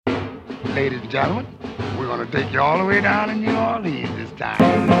Ladies and gentlemen, we're going to take you all the way down to New Orleans this time.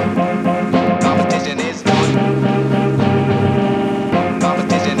 Competition is on.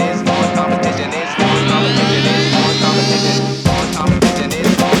 Competition is on. Competition is on. Competition is on. Competition is on. Competition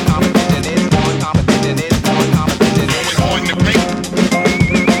is on. Competition is on. Competition is on. Competition is on. On the paint.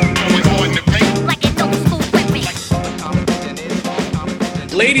 On the paint. Like an old school whipping. Competition is on. Competition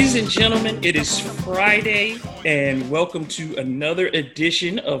is on. Ladies and gentlemen, it is Friday, and welcome to another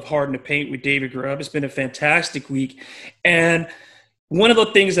edition of Hard in the Paint with David Grubb. It's been a fantastic week, and one of the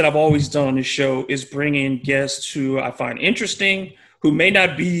things that I've always done on this show is bring in guests who I find interesting, who may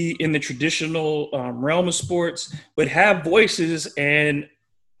not be in the traditional realm of sports, but have voices and,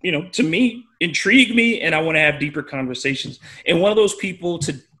 you know, to me, intrigue me, and I want to have deeper conversations. And one of those people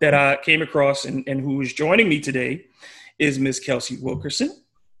that I came across and who is joining me today is Miss Kelsey Wilkerson.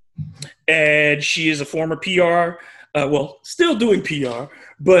 And she is a former PR, still doing PR,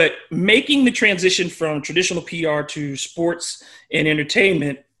 but making the transition from traditional PR to sports and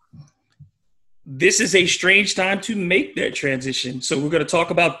entertainment. This is a strange time to make that transition. So we're going to talk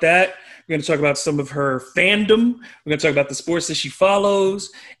about that. We're going to talk about some of her fandom. We're going to talk about the sports that she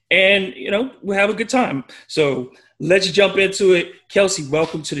follows, and, you know, we'll have a good time. So let's jump into it. Kelsey,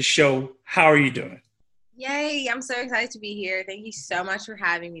 welcome to the show. How are you doing? Yay, I'm so excited to be here. Thank you so much for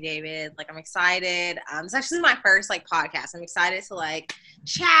having me, David. I'm excited. It's actually my first, podcast. I'm excited to,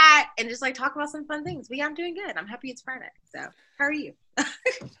 chat and just, talk about some fun things. But, yeah, I'm doing good. I'm happy it's Friday. So, how are you?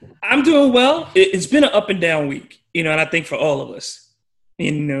 I'm doing well. It's been an up and down week, and I think for all of us,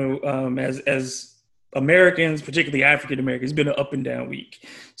 as Americans, particularly African Americans, it's been an up and down week.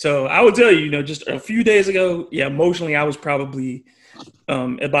 So, I would tell you, just a few days ago, emotionally, I was probably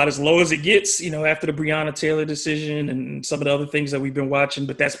about as low as it gets, after the Breonna Taylor decision and some of the other things that we've been watching,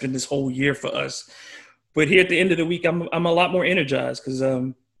 but that's been this whole year for us. But here at the end of the week, I'm a lot more energized because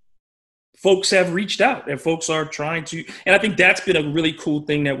folks have reached out and folks are trying to, and I think that's been a really cool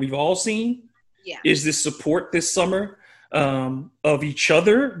thing that we've all seen, is this support this summer of each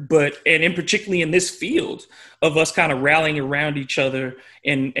other, and in particularly in this field of us kind of rallying around each other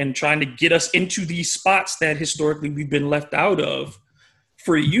and trying to get us into these spots that historically we've been left out of.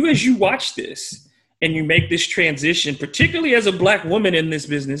 For you, as you watch this and you make this transition, particularly as a Black woman in this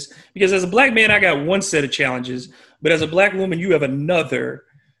business, because as a Black man, I got one set of challenges, but as a Black woman, you have another.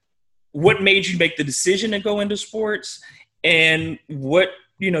 What made you make the decision to go into sports? And what,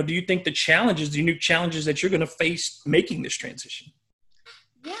 do you think the unique challenges that you're going to face making this transition?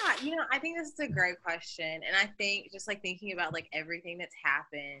 Yeah, I think this is a great question. And I think just thinking about everything that's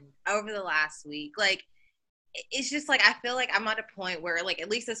happened over the last week, it's just I feel I'm at a point where at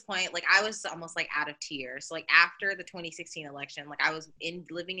least this point, I was almost out of tears. So after the 2016 election, I was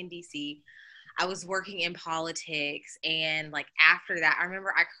living in DC, I was working in politics, and after that, I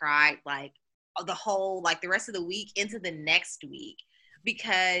remember I cried the whole the rest of the week into the next week,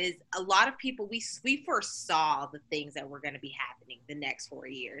 because a lot of people we foresaw the things that were going to be happening the next 4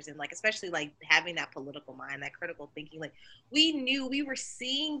 years, and especially having that political mind, that critical thinking, we knew, we were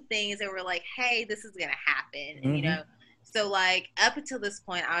seeing things that were hey, this is going to happen. Mm-hmm. And so up until this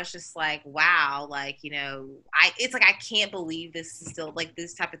point, I was just wow, I can't believe this is still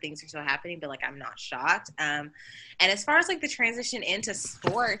this type of things are still happening, but I'm not shocked. And as far as the transition into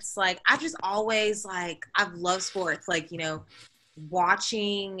sports, I've just always I've loved sports,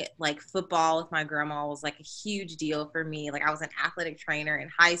 watching football with my grandma was a huge deal for me. I was an athletic trainer in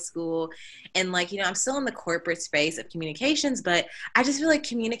high school, and I'm still in the corporate space of communications, but I just feel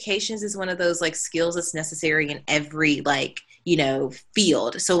communications is one of those skills that's necessary in every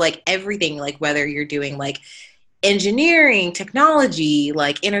field. So everything, whether you're doing engineering, technology,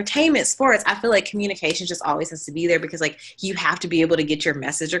 entertainment, sports, I feel communication just always has to be there, because you have to be able to get your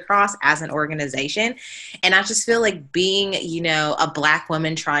message across as an organization. And I just feel being, a Black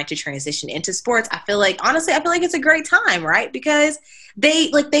woman trying to transition into sports, I feel honestly, I feel it's a great time, right? Because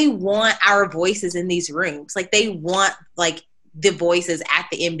they want our voices in these rooms. They want the voices at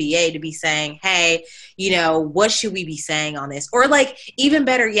the NBA to be saying, hey, what should we be saying on this? Or even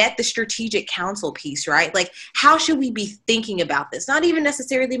better yet, the strategic council piece, right? How should we be thinking about this? Not even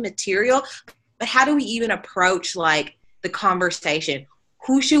necessarily material, but how do we even approach the conversation?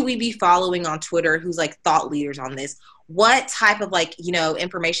 Who should we be following on Twitter who's thought leaders on this? what type of like, you know,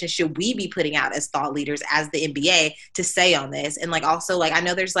 information should we be putting out as thought leaders as the NBA to say on this? And like, also like, I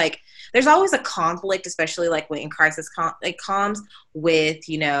know there's always a conflict, especially like when in crisis comms with,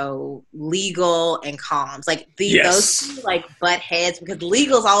 you know, legal and comms, like those two like butt heads, because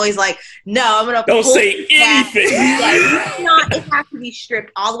legal's always like, no, I'm gonna don't say anything. It has to be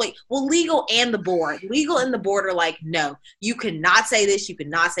stripped all the way. Well, legal and the board are like, no, you cannot say this, you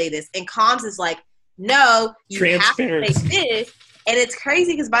cannot say this, and comms is like, no, you have to say this. And it's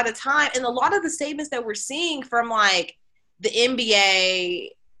crazy because by the time, and a lot of the statements that we're seeing from like the NBA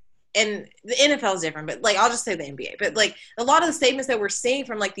and the NFL is different, but like, I'll just say the NBA, but like a lot of the statements that we're seeing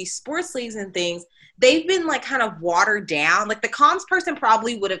from like these sports leagues and things, they've been like kind of watered down. Like the comms person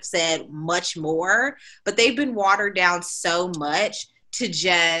probably would have said much more, but they've been watered down so much to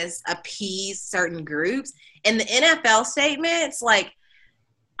just appease certain groups. And the NFL statements, like,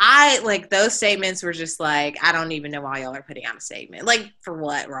 those statements were just like, I don't even know why y'all are putting out a statement. Like, for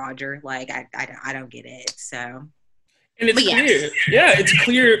what, Roger? Like, I don't get it. So, and it's clear. Yeah, it's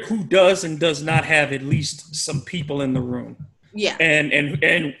clear who does and does not have at least some people in the room. Yeah.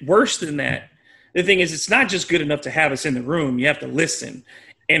 And worse than that, the thing is, it's not just good enough to have us in the room. You have to listen.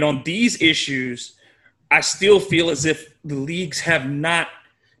 And on these issues, I still feel as if the leagues have not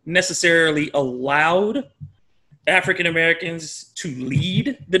necessarily allowed African Americans to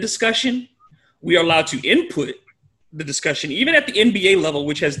lead the discussion. We are allowed to input the discussion, even at the NBA level,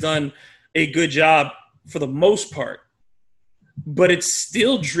 which has done a good job for the most part, but it's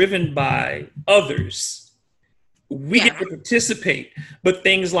still driven by others. We get to participate, but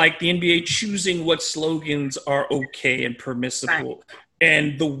things like the NBA choosing what slogans are okay and permissible,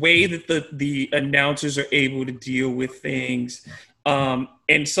 and the way that the announcers are able to deal with things,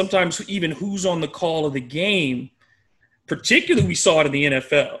 and sometimes even who's on the call of the game. Particularly, we saw it in the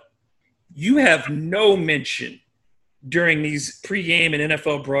NFL. You have no mention during these pregame and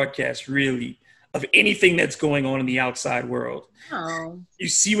NFL broadcasts, really, of anything that's going on in the outside world. Oh. You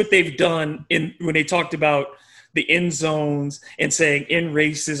see what they've done when they talked about the end zones and saying end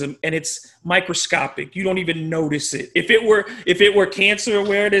racism, and it's microscopic. You don't even notice it. If it were cancer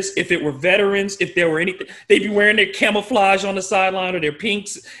awareness, if it were veterans, if there were anything, they'd be wearing their camouflage on the sideline or their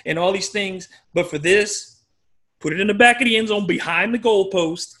pinks and all these things. But for this, put it in the back of the end zone behind the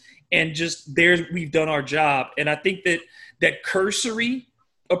goalpost, and just we've done our job. And I think that cursory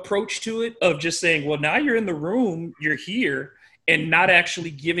approach to it of just saying, well, now you're in the room, you're here, and not actually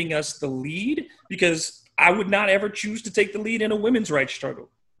giving us the lead, because I would not ever choose to take the lead in a women's rights struggle.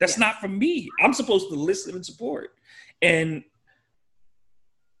 That's not for me. I'm supposed to listen and support. And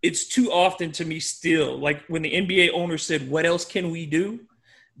it's too often to me still, like when the NBA owner said, what else can we do?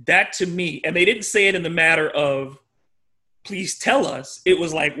 That to me, and they didn't say it in the matter of, please tell us. It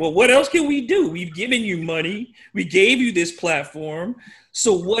was like, well, what else can we do? We've given you money. We gave you this platform.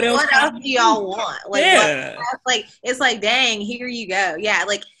 So what else do y'all want? Like, it's like, dang, here you go. Yeah,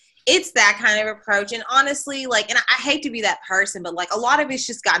 like it's that kind of approach. And honestly, like, and I hate to be that person, but like a lot of it's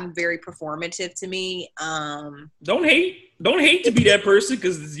just gotten very performative to me. Don't hate to be that person,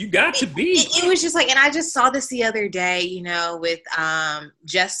 because you got to be. It was just like, and I just saw this the other day, you know, with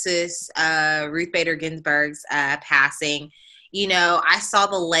Justice Ruth Bader Ginsburg's passing. You know, I saw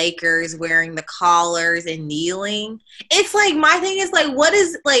the Lakers wearing the collars and kneeling. It's like, my thing is like,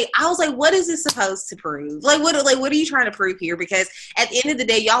 I was like, what is this supposed to prove? Like, what are you trying to prove here? Because at the end of the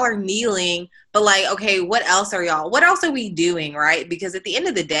day, y'all are kneeling, but like, okay, what else are we doing? Right? Because at the end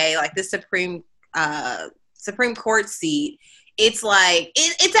of the day, like the Supreme Court seat, it's like,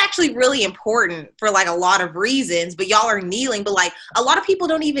 it's actually really important for like a lot of reasons, but y'all are kneeling. But like a lot of people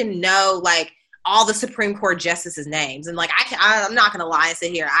don't even know like all the Supreme Court justices' names. And like, I'm not going to lie and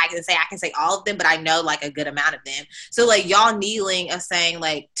sit here. I can say all of them, but I know like a good amount of them. So like y'all kneeling of saying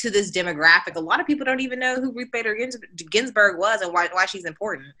like to this demographic, a lot of people don't even know who Ruth Bader Ginsburg was and why she's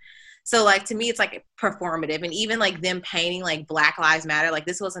important. So like, to me, it's like performative. And even like them painting like Black Lives Matter, like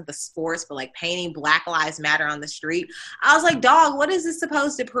this wasn't the sports, but like painting Black Lives Matter on the street. I was like, dog, what is this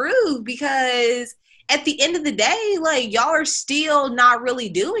supposed to prove? Because at the end of the day, like y'all are still not really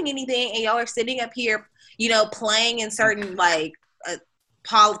doing anything, and y'all are sitting up here, you know, playing in certain like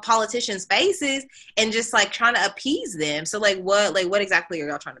politicians' faces and just like trying to appease them. So like what exactly are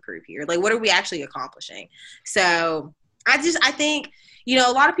y'all trying to prove here? Like what are we actually accomplishing? So I think, you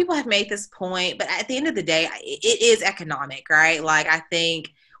know, a lot of people have made this point, but at the end of the day, it is economic, right? Like I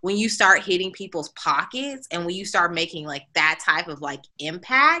think when you start hitting people's pockets and when you start making like that type of like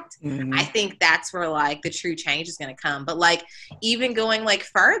impact, I think that's where like the true change is going to come. But like even going like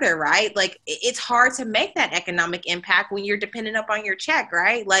further, right? Like it's hard to make that economic impact when you're dependent upon your check,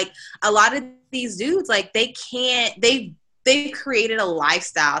 right? Like a lot of these dudes, like they've created a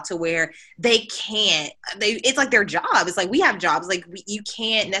lifestyle to where it's like their job. It's like we have jobs. Like you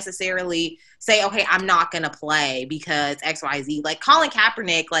can't necessarily say, okay, I'm not going to play because XYZ. Like Colin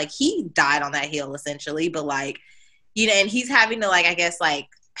Kaepernick, like he died on that hill essentially, but like, you know, and he's having to like, I guess like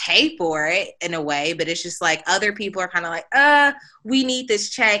pay for it in a way, but it's just like other people are kind of like, we need this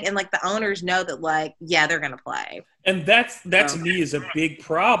check. And like the owners know that like, yeah, they're going to play. And that to me is a big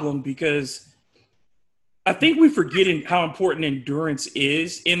problem because I think we're forgetting how important endurance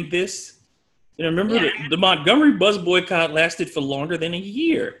is in this. You know, remember the Montgomery bus boycott lasted for longer than a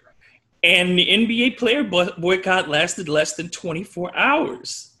year. And the NBA player boycott lasted less than 24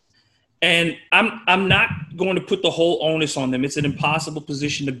 hours. And I'm not going to put the whole onus on them. It's an impossible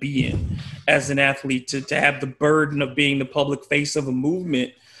position to be in as an athlete, to have the burden of being the public face of a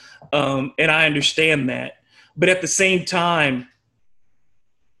movement. And I understand that. But at the same time,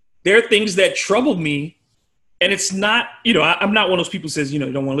 there are things that trouble me. And it's not, you know, I'm not one of those people who says, you know,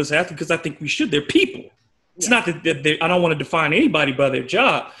 you don't want to listen to athletes because I think we should. They're people. It's not that I don't want to define anybody by their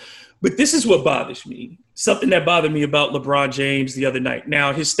job. But this is what bothers me. Something that bothered me about LeBron James the other night.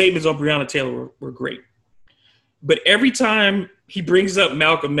 Now, his statements on Breonna Taylor were great. But every time he brings up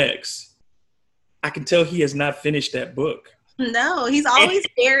Malcolm X, I can tell he has not finished that book. No, he's always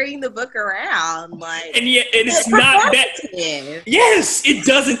carrying the book around. Like, and yet, and it's not that. Yes, it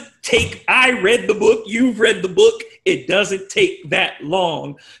doesn't take. I read the book. You've read the book. It doesn't take that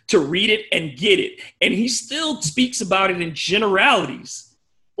long to read it and get it. And he still speaks about it in generalities.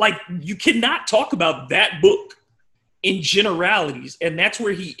 Like, you cannot talk about that book in generalities. And that's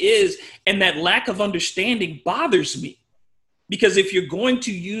where he is. And that lack of understanding bothers me. Because if you're going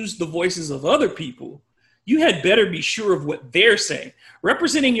to use the voices of other people, you had better be sure of what they're saying.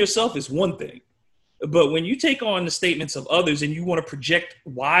 Representing yourself is one thing. But when you take on the statements of others and you want to project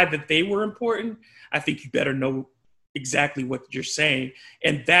why that they were important, I think you better know exactly what you're saying.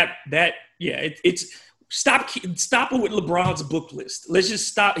 And it's stop it with LeBron's book list. Let's just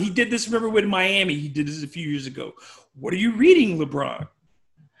stop. He did this, remember, with Miami. He did this a few years ago. What are you reading, LeBron? I'm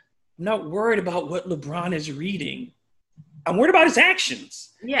not worried about what LeBron is reading. I'm worried about his actions.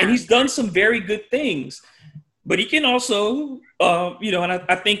 Yeah. And he's done some very good things. But he can also, and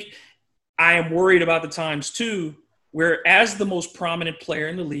I think I am worried about the times, too, where as the most prominent player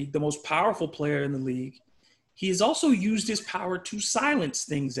in the league, the most powerful player in the league, he has also used his power to silence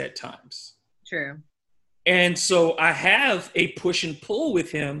things at times. True. And so I have a push and pull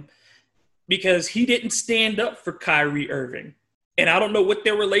with him because he didn't stand up for Kyrie Irving. And I don't know what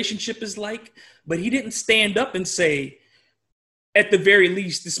their relationship is like, but he didn't stand up and say, at the very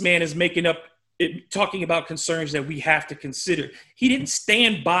least, this man is talking about concerns that we have to consider. He didn't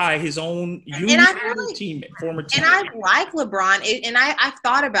stand by his own former teammate. And I like LeBron, and I've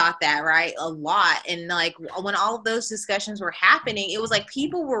thought about that, right, a lot. And like when all of those discussions were happening, it was like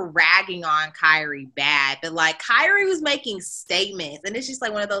people were ragging on Kyrie bad, but like Kyrie was making statements, and it's just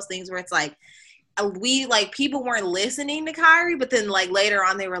like one of those things where it's like, people weren't listening to Kyrie, but then like later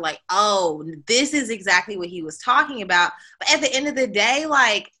on they were like, oh, this is exactly what he was talking about. But at the end of the day,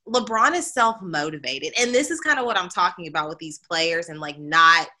 like LeBron is self-motivated. And this is kind of what I'm talking about with these players and like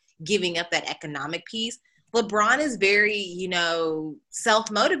not giving up that economic piece. LeBron is very,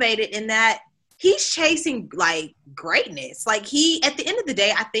 self-motivated in that he's chasing like greatness. Like at the end of the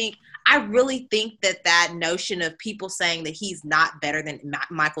day, I really think that notion of people saying that he's not better than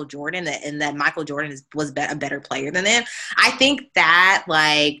Michael Jordan and that Michael Jordan was a better player than him, I think that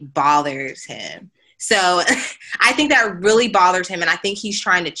like bothers him. So I think that really bothers him. And I think he's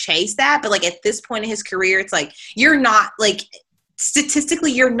trying to chase that. But like at this point in his career, it's like, you're not like,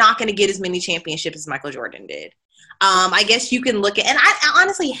 statistically, you're not going to get as many championships as Michael Jordan did. I guess you can look at, and I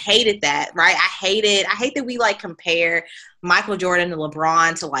honestly hated that, right? I hate that we like compare Michael Jordan to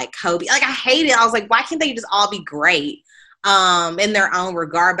LeBron to like Kobe. Like I hate it. I was like, why can't they just all be great in their own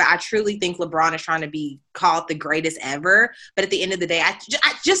regard? But I truly think LeBron is trying to be called the greatest ever. But at the end of the day, I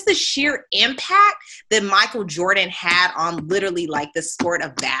just the sheer impact that Michael Jordan had on literally like the sport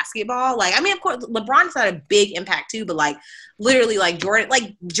of basketball. Like, I mean, of course, LeBron's had a big impact too, but like literally like Jordan,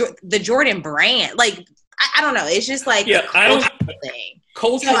 like the Jordan brand, like, I don't know. It's just like a cultural thing.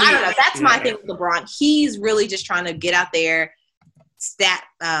 Culturally, I don't know. That's my thing with LeBron. He's really just trying to get out there, stat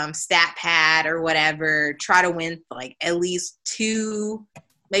pad or whatever, try to win like at least 2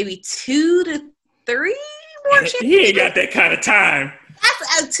 to 3 more championships. He ain't got that kind of time.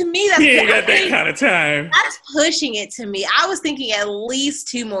 to me, that's He ain't got that kind of time. That's pushing it to me. I was thinking at least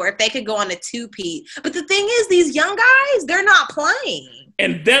 2 more if they could go on a 2-peat. But the thing is, these young guys, they're not playing.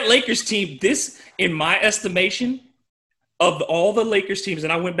 And that Lakers team, this, in my estimation, of all the Lakers teams,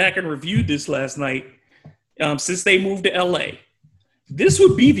 and I went back and reviewed this last night, since they moved to LA, this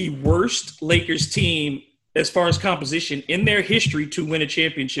would be the worst Lakers team as far as composition in their history to win a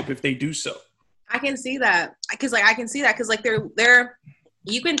championship if they do so. I can see that because they're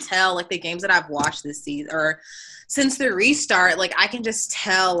you can tell like the games that I've watched this season or since the restart, like I can just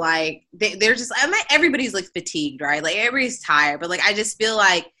tell like they're just everybody's like fatigued, right? Like everybody's tired, but like I just feel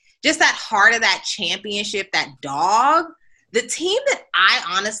like just that heart of that championship, that dog. The team that I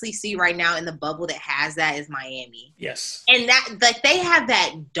honestly see right now in the bubble that has that is Miami. Yes. And that like they have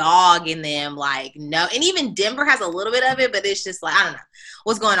that dog in them, like no, and even Denver has a little bit of it, but it's just like I don't know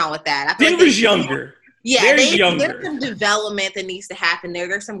what's going on with that. I feel Denver's like younger. Yeah, younger. There's some development that needs to happen there.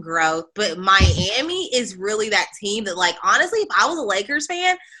 There's some growth, but Miami is really that team that, like, honestly, if I was a Lakers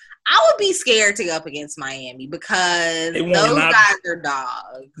fan, I would be scared to go up against Miami because those guys are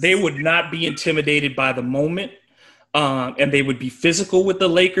dogs. They would not be intimidated by the moment. And they would be physical with the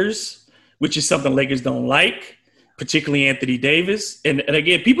Lakers, which is something Lakers don't like, particularly Anthony Davis. And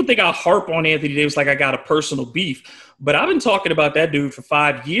again, people think I harp on Anthony Davis like I got a personal beef. But I've been talking about that dude for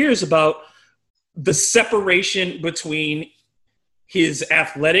 5 years about the separation between his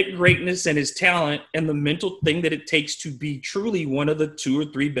athletic greatness and his talent and the mental thing that it takes to be truly one of the 2 or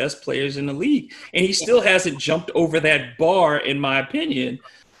 3 best players in the league. And he still hasn't jumped over that bar, in my opinion.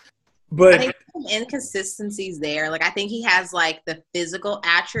 But I think some inconsistencies there. Like I think he has like the physical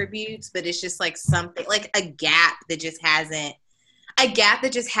attributes, but it's just like something like a gap that just hasn't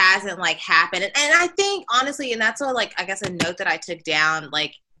like happened. And I think honestly, and that's all like I guess a note that I took down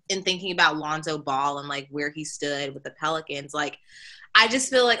like in thinking about Lonzo Ball and like where he stood with the Pelicans, like I just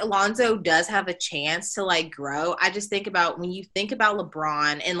feel like Alonzo does have a chance to like grow. I just think about when you think about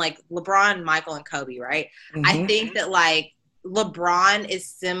LeBron and like LeBron, Michael, and Kobe, right? Mm-hmm. I think that like LeBron is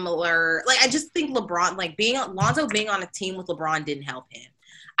similar. Like, I just think LeBron, like Lonzo being on a team with LeBron didn't help him.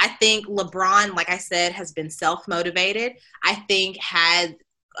 I think LeBron, like I said, has been self-motivated. I think had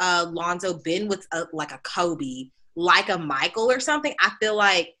Lonzo been with like a Kobe, like a Michael or something, I feel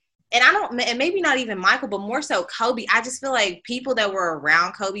like, and maybe not even Michael, but more so Kobe. I just feel like people that were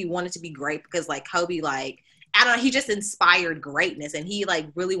around Kobe wanted to be great because like Kobe, like, I don't know, he just inspired greatness and he like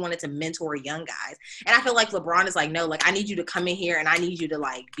really wanted to mentor young guys. And I feel like LeBron is like, no, like I need you to come in here and I need you to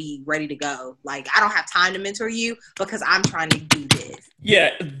like be ready to go. Like I don't have time to mentor you because I'm trying to do this.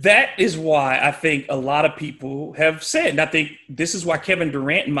 Yeah, that is why I think a lot of people have said, and I think this is why Kevin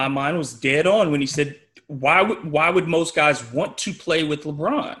Durant in my mind was dead on when he said, why would most guys want to play with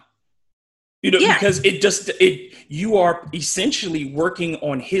LeBron? You know, yeah. Because you are essentially working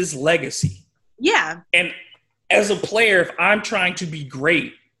on his legacy. Yeah. And as a player, if I'm trying to be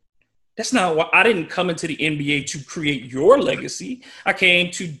great, that's not why I didn't come into the NBA to create your legacy. I came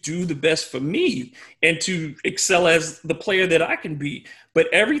to do the best for me and to excel as the player that I can be. But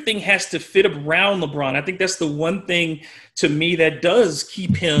everything has to fit around LeBron. I think that's the one thing to me that does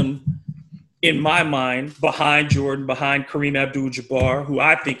keep him, in my mind, behind Jordan, behind Kareem Abdul-Jabbar, who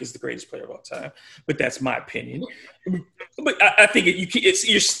I think is the greatest player of all time. But that's my opinion. But I think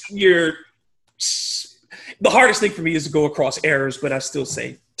you're the hardest thing for me is to go across errors, but I still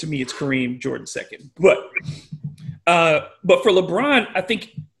say, to me, it's Kareem, Jordan second. But for LeBron, I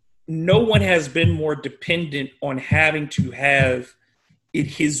think no one has been more dependent on having to have it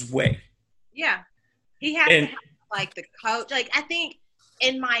his way. Yeah. He has to have, like, the coach. Like, I think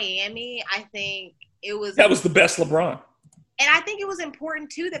in Miami, I think it was – that was the best LeBron. And I think it was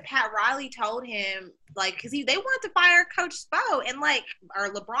important, too, that Pat Riley told him, like, because they wanted to fire Coach Spo, and, like,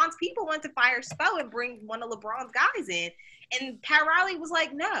 or LeBron's people wanted to fire Spo and bring one of LeBron's guys in. And Pat Riley was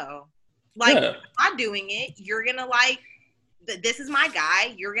like, no. Like, I'm not doing it. You're going to, like, this is my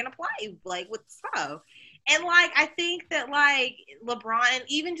guy. You're going to play, like, with Spo. And, like, I think that, like, LeBron,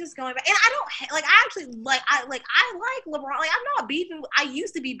 even just going back, and I don't, like, I actually, like, I like LeBron. Like, I'm not beefing. I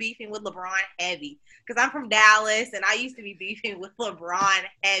used to be beefing with LeBron heavy because I'm from Dallas, and I used to be beefing with LeBron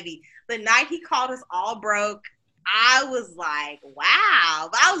heavy. The night he called us all broke, I was like, wow.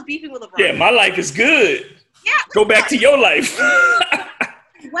 But I was beefing with LeBron. Yeah, my life is good. Yeah. Go back to your life.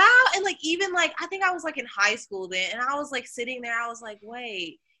 Wow. And, like, even, like, I think I was, like, in high school then, and I was, like, sitting there. I was like,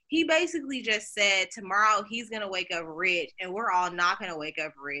 wait. He basically just said tomorrow he's going to wake up rich, and we're all not going to wake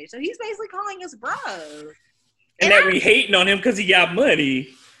up rich. So he's basically calling us bros. And that we hating on him because he got money.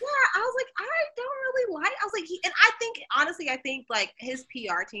 Yeah, I was like, I don't really like. I was like, and I think honestly, I think like his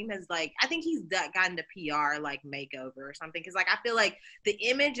PR team has like, I think he's gotten the PR like makeover or something. Because like I feel like the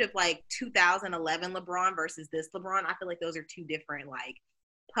image of like 2011 LeBron versus this LeBron, I feel like those are two different like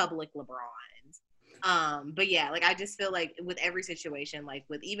public LeBrons. But yeah, like I just feel like with every situation, like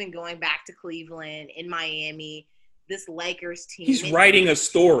with even going back to Cleveland, in Miami, this Lakers team, he's writing a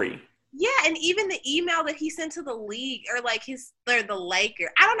story. Yeah, and even the email that he sent to the league or like the Laker.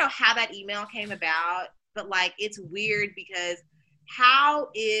 I don't know how that email came about, but like it's weird because how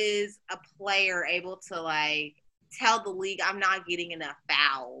is a player able to like tell the league I'm not getting enough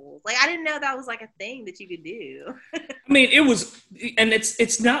fouls? Like I didn't know that was like a thing that you could do. I mean, it was, and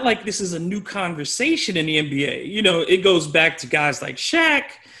it's not like this is a new conversation in the NBA. You know, it goes back to guys like Shaq.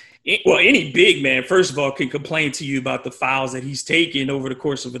 Well, any big man, first of all, can complain to you about the fouls that he's taken over the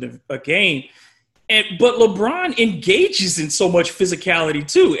course of a game. But LeBron engages in so much physicality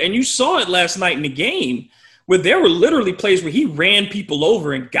too. And you saw it last night in the game where there were literally plays where he ran people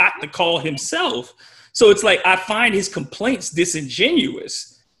over and got the call himself. So it's like I find his complaints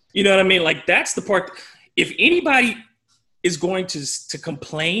disingenuous. You know what I mean? Like that's the part. If anybody is going to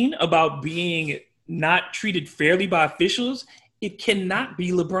complain about being not treated fairly by officials, it cannot be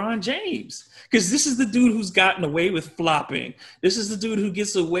LeBron James, because this is the dude who's gotten away with flopping. This is the dude who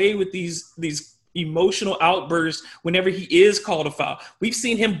gets away with these emotional outbursts whenever he is called a foul. We've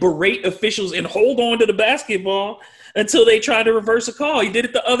seen him berate officials and hold on to the basketball until they try to reverse a call. He did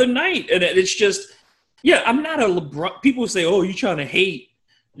it the other night. And it's just, yeah, I'm not a LeBron. People say, oh, you're trying to hate.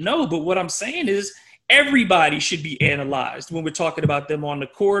 No, but what I'm saying is everybody should be analyzed when we're talking about them on the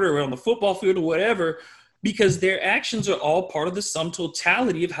court or on the football field or whatever, because their actions are all part of the sum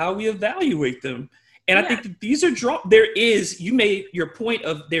totality of how we evaluate them. And I think that these are you made your point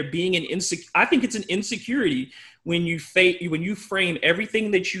of there being an I think it's an insecurity when you frame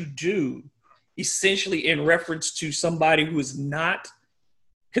everything that you do essentially in reference to somebody who is not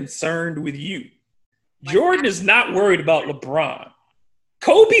concerned with you. Jordan is not worried about LeBron.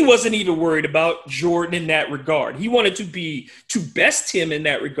 Kobe wasn't even worried about Jordan in that regard. He wanted to best him in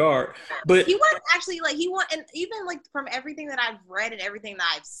that regard. But he was actually and even like from everything that I've read and everything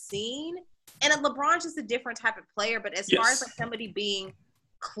that I've seen, and LeBron's just a different type of player. But as far as like somebody being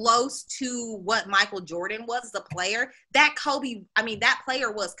close to what Michael Jordan was as a player, that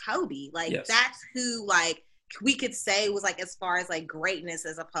player was Kobe. Like that's who like we could say was like as far as like greatness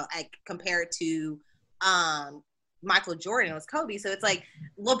as compared to Michael Jordan was Kobe. So it's like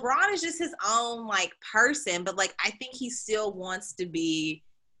LeBron is just his own like person, but like I think he still wants to be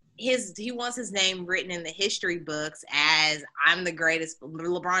he wants his name written in the history books as I'm the greatest.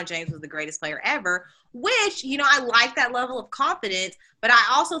 LeBron James was the greatest player ever, which, you know, I like that level of confidence, but I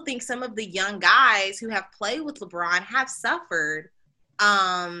also think some of the young guys who have played with LeBron have suffered,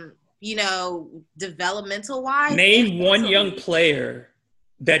 you know, developmental wise. Name one young player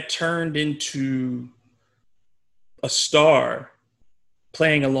that turned into a star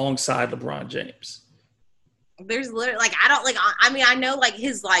playing alongside LeBron James. There's literally like I know like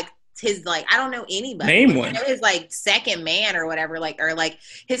his I don't know anybody. Name one. I know his like second man or whatever, or like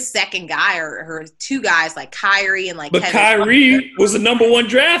his second guy or two guys like Kyrie and like. But Kevin Kyrie was the number one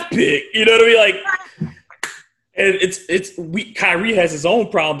draft pick. You know what I mean? Like, and Kyrie has his own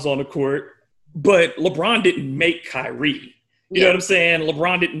problems on the court, but LeBron didn't make Kyrie. You know what I'm saying?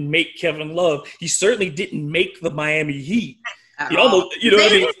 LeBron didn't make Kevin Love. He certainly didn't make the Miami Heat. He almost, you know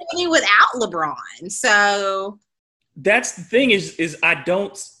what I mean? They were without LeBron. So that's the thing is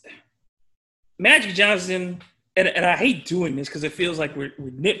Magic Johnson, and I hate doing this because it feels like we're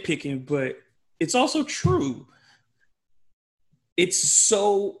nitpicking, but it's also true. It's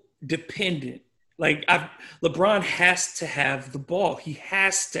so dependent. Like LeBron has to have the ball. He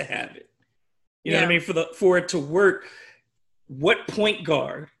has to have it. You know what I mean? For it to work. What point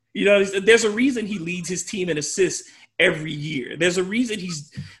guard? You know, there's a reason he leads his team in assists every year. There's a reason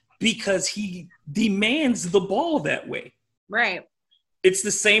because he demands the ball that way. Right. It's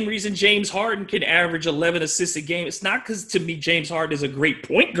the same reason James Harden can average 11 assists a game. It's not because, to me, James Harden is a great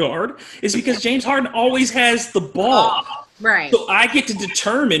point guard. It's because James Harden always has the ball. Right. So I get to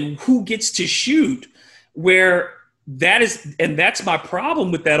determine who gets to shoot, where that is, and that's my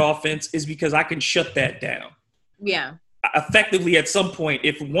problem with that offense, is because I can shut that down. Yeah. Effectively, at some point,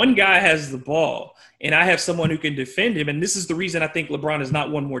 if one guy has the ball and I have someone who can defend him, and this is the reason I think LeBron has not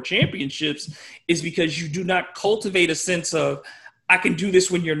won more championships, is because you do not cultivate a sense of, I can do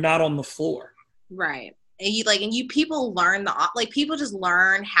this when you're not on the floor. Right. And people learn people just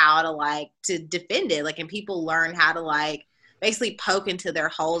learn how to defend it. Like, and people learn how to basically poke into their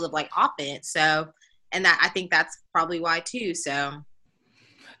holes of offense. So, and that, I think that's probably why too. So.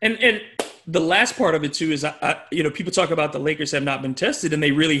 And the last part of it too is, people talk about the Lakers have not been tested, and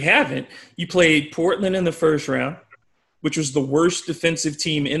they really haven't. You played Portland in the first round, which was the worst defensive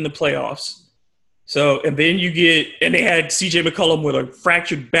team in the playoffs. So, and then they had CJ McCollum with a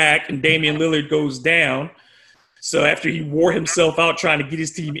fractured back, and Damian Lillard goes down. So after he wore himself out trying to get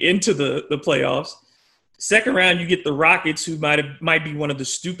his team into the playoffs. Second round, you get the Rockets, who might be one of the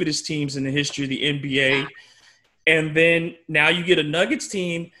stupidest teams in the history of the NBA. And then now you get a Nuggets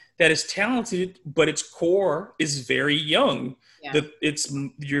team that is talented, but its core is very young. Yeah.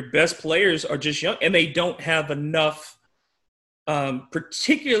 Your best players are just young, and they don't have enough.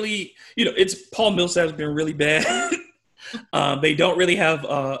 Particularly, it's Paul Millsap has been really bad. They don't really have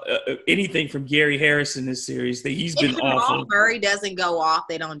anything from Gary Harris in this series. He's been awful. If Murray doesn't go off,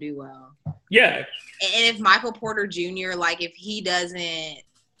 they don't do well. Yeah. And if Michael Porter Jr., like, if he doesn't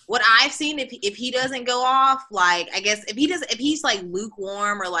 – what I've seen, if he doesn't go off, like, I guess if he's, like,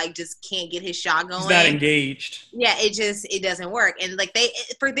 lukewarm or, like, just can't get his shot going. He's not engaged. Yeah, it doesn't work. And, like,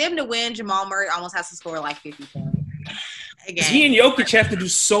 for them to win, Jamal Murray almost has to score, like, 50 points. Again. He and Jokic have to do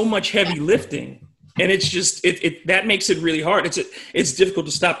so much heavy lifting, and it's just that makes it really hard. It's difficult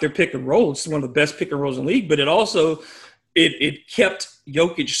to stop their pick and roll. It's one of the best pick and rolls in the league, but it also it kept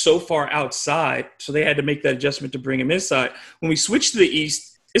Jokic so far outside, so they had to make that adjustment to bring him inside. When we switch to the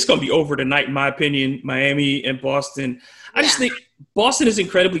East, it's going to be over tonight, in my opinion. Miami and Boston. I just think Boston is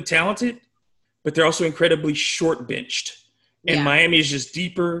incredibly talented, but they're also incredibly short benched, and Miami is just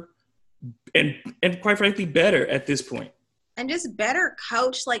deeper and quite frankly better at this point. And just better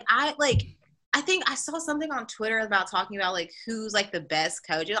coach. I think I saw something on Twitter about talking about, like, who's, like, the best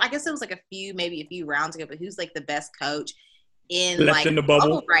coach. I guess it was, like, maybe a few rounds ago, but who's, like, the best coach in the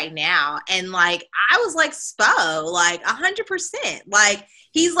bubble right now. And, like, I was like, Spo, like, 100%. Like,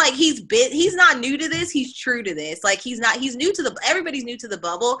 he's not new to this. He's true to this. Like, he's new to everybody's new to the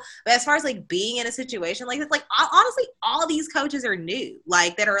bubble. But as far as, like, being in a situation like this, like, honestly, all these coaches are new,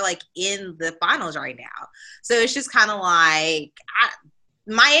 like, that are, like, in the finals right now. So it's just kind of like,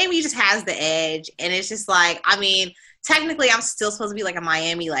 Miami just has the edge. And it's just like, I mean, technically I'm still supposed to be, like, a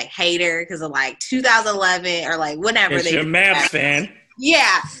Miami, like, hater because of, like, 2011 or, like, whenever it's your Mavs fan.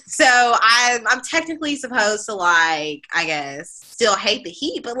 Yeah, so I'm technically supposed to, like, I guess, still hate the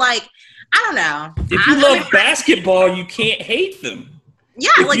Heat, but, like, I don't know. If you love basketball, you can't hate them. Yeah,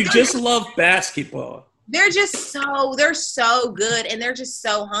 if you just love basketball. They're so good, and they're just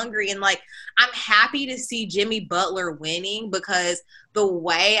so hungry. And, like, I'm happy to see Jimmy Butler winning because the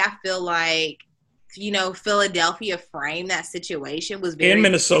way I feel like, Philadelphia framed that situation was very – in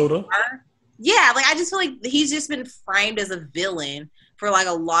Minnesota. Yeah, like, I just feel like he's just been framed as a villain for, like,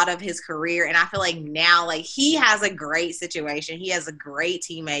 a lot of his career. And I feel like now, like, he has a great situation. He has a great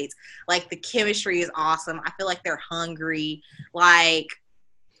teammates. Like, the chemistry is awesome. I feel like they're hungry. Like,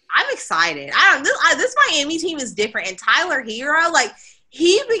 I'm excited. This Miami team is different. And Tyler Hero, like,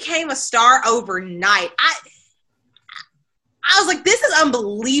 he became a star overnight. I was like, this is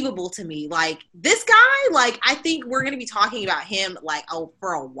unbelievable to me. Like, this guy, like, I think we're going to be talking about him, like,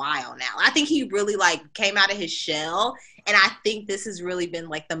 for a while now. I think he really, like, came out of his shell. And I think this has really been,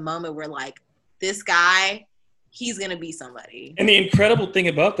 like, the moment where, like, this guy, he's going to be somebody. And the incredible thing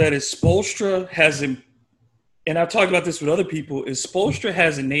about that is Spoelstra has him, and I've talked about this with other people, is Spoelstra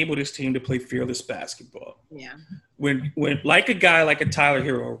has enabled his team to play fearless basketball. Yeah. When like a guy like a Tyler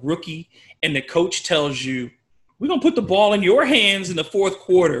Hero, a rookie, and the coach tells you, we're going to put the ball in your hands in the fourth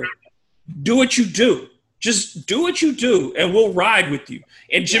quarter. Do what you do. Just do what you do, and we'll ride with you.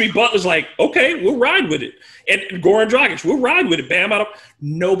 And Jimmy Butler's like, okay, we'll ride with it. And Goran Dragic, we'll ride with it. Bam,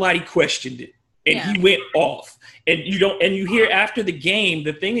 nobody questioned it. And he went off. And you hear after the game,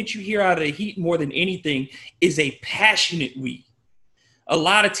 the thing that you hear out of the Heat more than anything is a passionate we. A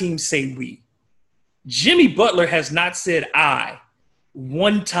lot of teams say we. Jimmy Butler has not said I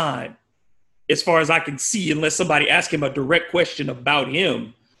one time, as far as I can see, unless somebody asks him a direct question about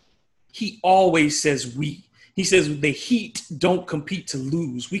him. He always says we. He says the Heat don't compete to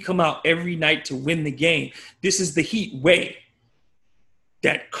lose. We come out every night to win the game. This is the Heat way.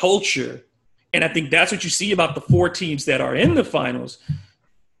 That culture. And I think that's what you see about the four teams that are in the finals.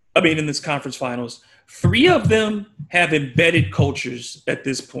 I mean, in this conference finals. 3 of them have embedded cultures at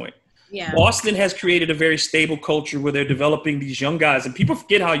this point. Yeah. Boston has created a very stable culture where they're developing these young guys. And people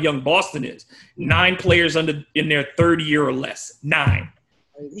forget how young Boston is. 9 players in their third year or less. 9.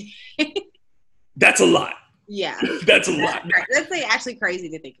 That's a lot. Yeah. That's a lot. That's like actually crazy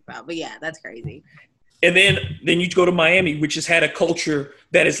to think about. But yeah, that's crazy. And then you go to Miami, which has had a culture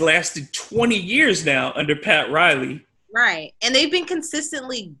that has lasted 20 years now under Pat Riley. Right. And they've been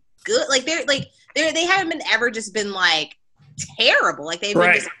consistently good. They haven't been ever just been like terrible. Like they've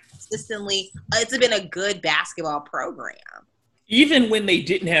been just consistently, it's been a good basketball program. Even when they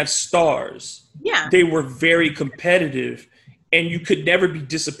didn't have stars, Yeah. they were very competitive, and you could never be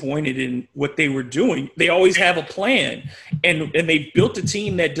disappointed in what they were doing. They always have a plan, and they built a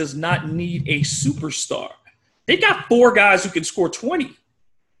team that does not need a superstar. They got 4 guys who can score 20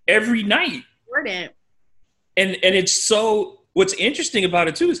 every night. Important. And it's so, what's interesting about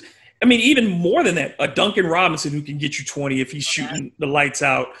it too is, I mean, even more than that, a Duncan Robinson who can get you 20 if he's shooting the lights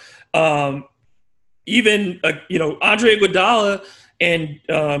out. Even Andre Iguodala,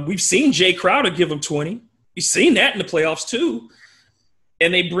 and we've seen Jay Crowder give him 20. You've seen that in the playoffs too.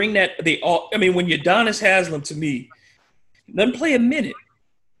 And they bring that, when Udonis Haslem, to me, doesn't play a minute,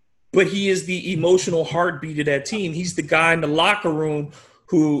 but he is the emotional heartbeat of that team. He's the guy in the locker room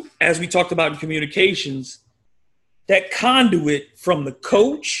who, as we talked about in communications, that conduit from the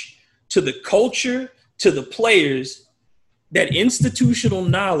coach to the culture to the players, that institutional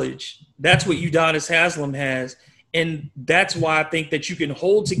knowledge, that's what Udonis Haslem has. And that's why I think that you can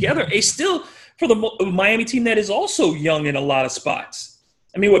hold together for the Miami team that is also young in a lot of spots.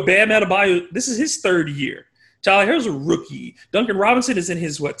 I mean, with Bam Adebayo, this is his 3rd year. Tyler Herro's a rookie. Duncan Robinson is in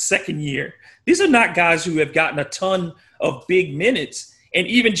his, 2nd year. These are not guys who have gotten a ton of big minutes. And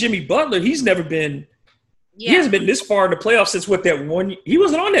even Jimmy Butler, he's never been – he hasn't been this far in the playoffs since he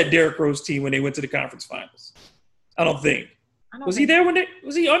wasn't on that Derrick Rose team when they went to the conference finals. I don't think. Was he there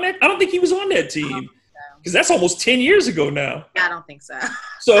was he on that? I don't think he was on that team. Because that's almost 10 years ago now. Yeah, I don't think so.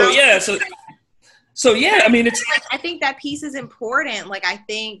 So, yeah. So yeah, I mean, it's like, I think that piece is important. Like, I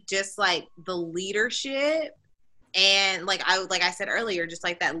think just like the leadership and like I said earlier, just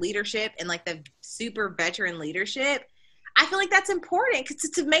like that leadership and like the super veteran leadership, I feel like that's important because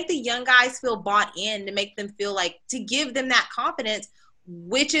to make the young guys feel bought in, to make them feel like, to give them that confidence,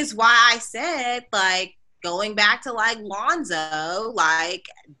 which is why I said, like, going back to like Lonzo, like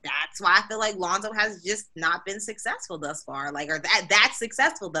that's why I feel like Lonzo has just not been successful thus far, like, or that's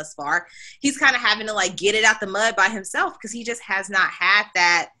successful thus far. He's kind of having to like get it out the mud by himself because he just has not had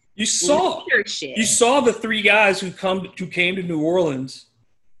that. You saw the 3 guys who came to New Orleans.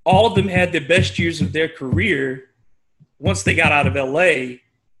 All of them had their best years of their career once they got out of LA,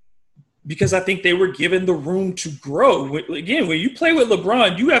 because I think they were given the room to grow. Again, when you play with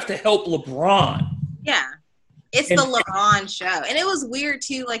LeBron, you have to help LeBron. Yeah. It's the LeBron show. And it was weird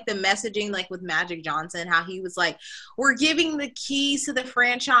too, like the messaging, like with Magic Johnson, how he was like, we're giving the keys to the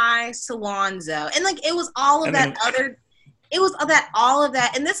franchise to Lonzo. And like, it was all of that.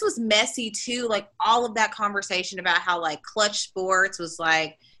 And this was messy too. Like all of that conversation about how like Clutch Sports was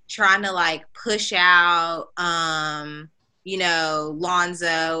like trying to like push out,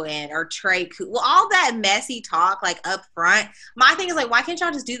 Lonzo or Trey. Well, all that messy talk, like up front. My thing is like, why can't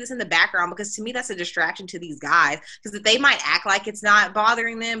y'all just do this in the background? Because to me, that's a distraction to these guys. Because they might act like it's not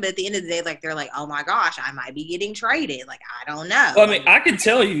bothering them, but at the end of the day, like they're like, oh my gosh, I might be getting traded. Like, I don't know. Well, I mean, I can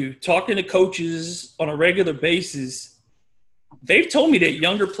tell you, talking to coaches on a regular basis, they've told me that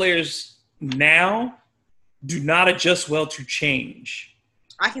younger players now do not adjust well to change.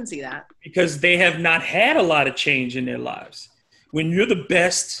 I can see that. Because they have not had a lot of change in their lives. When you're the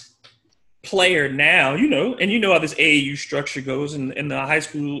best player now, and you know how this AAU structure goes in the high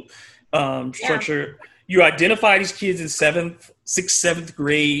school structure, you identify these kids in 6th, 7th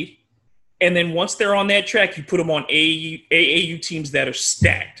grade, and then once they're on that track, you put them on AAU teams that are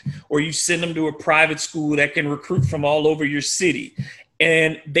stacked, or you send them to a private school that can recruit from all over your city.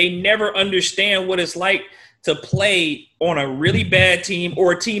 And they never understand what it's like to play on a really bad team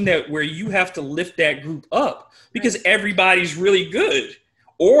or a team where you have to lift that group up because everybody's really good.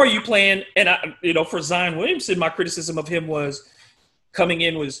 Or you playing, and for Zion Williamson, my criticism of him was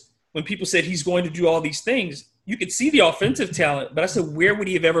when people said he's going to do all these things, you could see the offensive talent, but I said, where would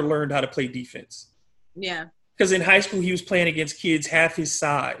he have ever learned how to play defense? Yeah. Because in high school, he was playing against kids half his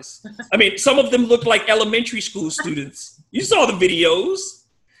size. I mean, some of them looked like elementary school students. You saw the videos.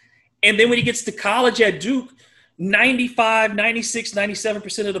 And then when he gets to college at Duke, 95, 96,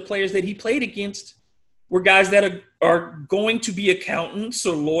 97% of the players that he played against were guys that are going to be accountants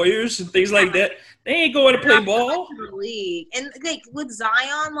or lawyers and things like that. They ain't going to play ball. And like with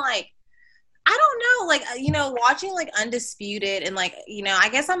Zion, like, I don't know, like, watching like Undisputed and like, I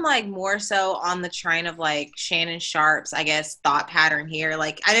guess I'm like more so on the train of like Shannon Sharp's, I guess, thought pattern here.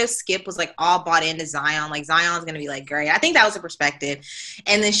 Like, I know Skip was like all bought into Zion. Like, Zion's going to be like great. I think that was a perspective.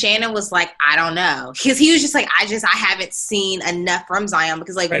 And then Shannon was like, I don't know. Because he was just like, I haven't seen enough from Zion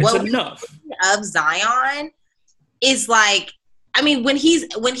because like what we see of Zion is like I mean, when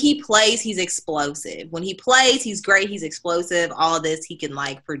he plays, he's explosive. When he plays, he's great. He's explosive. All of this he can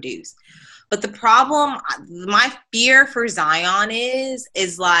like produce. But the problem, my fear for Zion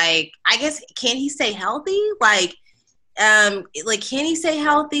is like, I guess, can he stay healthy? Like, can he stay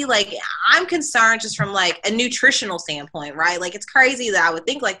healthy? Like, I'm concerned just from like a nutritional standpoint, right? Like, it's crazy that I would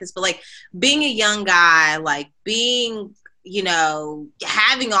think like this, but like being a young guy, like being, you know,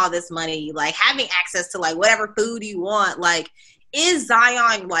 having all this money, like having access to like whatever food you want, like, is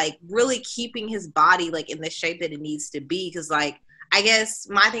Zion like really keeping his body like in the shape that it needs to be? Because like, I guess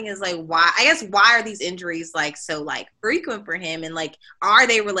my thing is like, why are these injuries like so like frequent for him? And like, are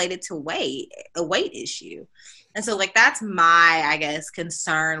they related to a weight issue? And so like, that's my, I guess,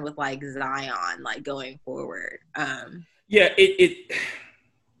 concern with like Zion, like going forward. Yeah,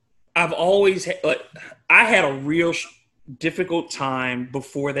 I've always like, I had a real difficult time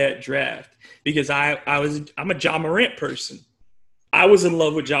before that draft because I'm a Ja Morant person. I was in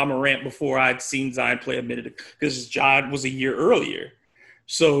love with Ja Morant before I'd seen Zion play a minute because Ja was a year earlier.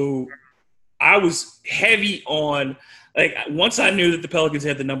 So I was heavy on, like, once I knew that the Pelicans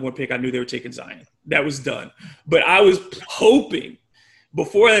had the number one pick, I knew they were taking Zion. That was done. But I was hoping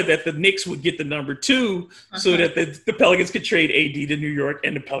before that the Knicks would get the number two so that the Pelicans could trade AD to New York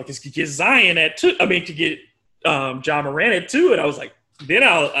and the Pelicans could get Zion at two. I mean, to get Ja Morant at two. And I was like, then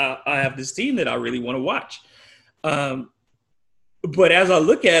I'll have this team that I really want to watch. But as I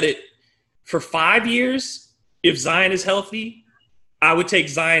look at it, for 5 years, if Zion is healthy, I would take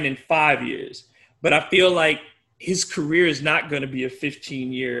Zion in 5 years. But I feel like his career is not going to be a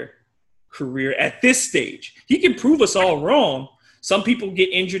 15-year career at this stage. He can prove us all wrong. Some people get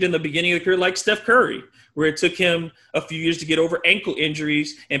injured in the beginning of the career, like Steph Curry, where it took him a few years to get over ankle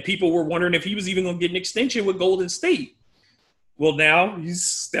injuries, and people were wondering if he was even going to get an extension with Golden State. Well, now he's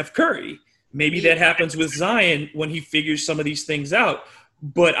Steph Curry. Maybe that happens with Zion when he figures some of these things out.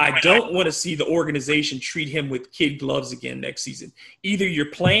 But I don't want to see the organization treat him with kid gloves again next season. Either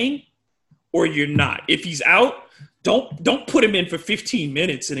you're playing or you're not. If he's out, don't put him in for 15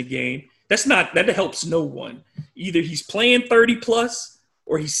 minutes in a game. That helps no one. Either he's playing 30 plus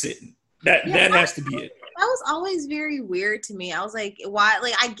or he's sitting. That has to be it. That was always very weird to me. I was like, why?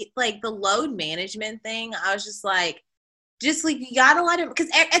 Like, I get like the load management thing. I was just like, you gotta let him, because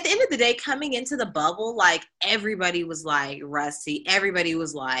at the end of the day, coming into the bubble, like everybody was like rusty, everybody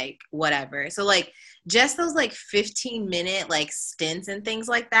was like whatever. So like just those like 15-minute like stints and things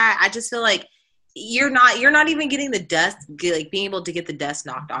like that, I just feel like you're not even getting the dust, like being able to get the dust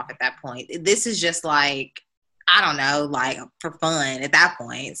knocked off at that point. This is just like, I don't know, like for fun at that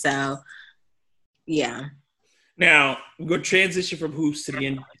point. So yeah. Now, we're going to transition from hoops to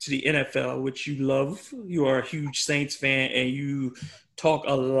the NFL, which you love. You are a huge Saints fan, and you talk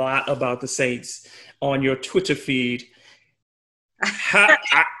a lot about the Saints on your Twitter feed.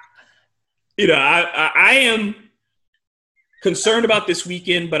 I am concerned about this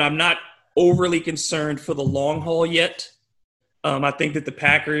weekend, but I'm not overly concerned for the long haul yet. I think that the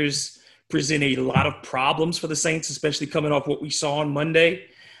Packers present a lot of problems for the Saints, especially coming off what we saw on Monday.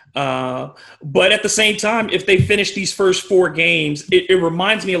 But at the same time, if they finish these first 4 games, it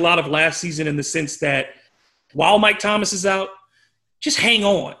reminds me a lot of last season in the sense that while Mike Thomas is out, just hang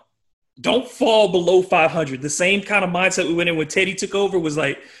on. Don't fall below 500. The same kind of mindset we went in when Teddy took over was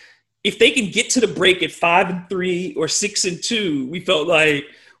like, if they can get to the break at 5-3 or 6-2, we felt like,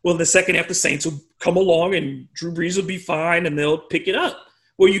 well, in the second half, the Saints will come along and Drew Brees will be fine and they'll pick it up.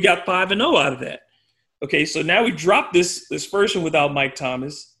 Well, you got 5-0 out of that. Okay, so now we dropped this first one without Mike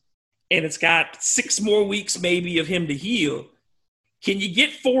Thomas. And it's got 6 more weeks maybe of him to heal. Can you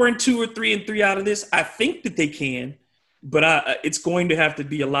get 4-2 or 3-3 out of this? I think that they can, but it's going to have to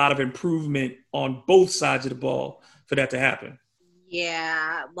be a lot of improvement on both sides of the ball for that to happen.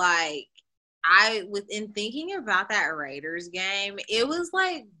 Yeah, like within thinking about that Raiders game, it was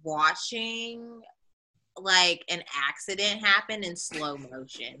like watching like an accident happen in slow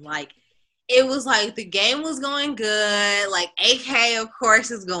motion. Like, it was like the game was going good. Like, AK, of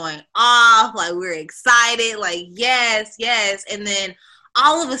course, is going off. Like, we're excited. Like, yes. And then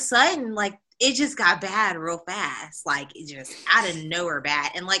all of a sudden, like, it just got bad real fast. Like, it just out of nowhere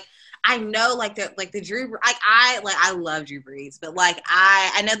bad. And, like, I know, like, the Drew – I love Drew Brees. But, like,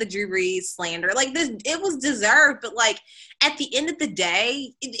 I know the Drew Brees slander. Like, it was deserved. But, like, at the end of the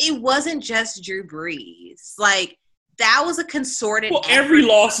day, it wasn't just Drew Brees. Like, that was a consorted effort. Every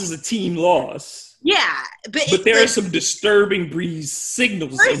loss is a team loss. Yeah. But there are some disturbing Brees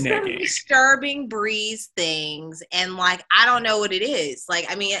signals in that game. Disturbing Brees things. And, like, I don't know what it is. Like,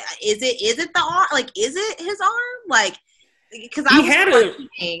 I mean, is it the arm? Like, is it his arm? Like, because I was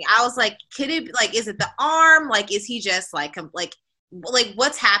questioning. I was like, could it like, is it the arm? Like, is he just like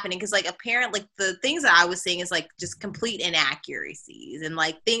what's happening? Because like apparently like the things that I was seeing is like just complete inaccuracies and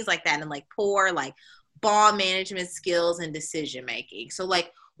like things like that, and like poor like ball management skills and decision making. So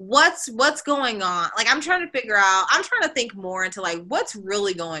like what's going on? Like I'm trying to think more into like what's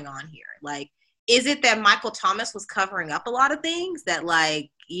really going on here. Like, is it that Michael Thomas was covering up a lot of things that like,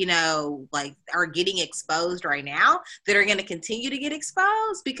 you know, like are getting exposed right now that are going to continue to get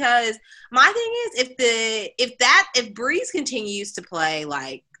exposed? Because my thing is, if Breeze continues to play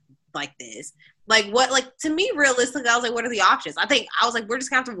like this, like what, like to me, realistically, I was like, what are the options? I was like, we're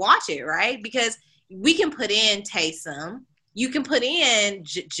just gonna have to watch it, right? Because we can put in Taysom, you can put in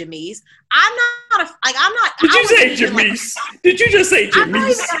Jameis. I'm not. Did you say Jameis? Did you just say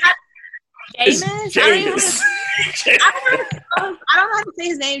Jameis? Jameis? I don't know how to say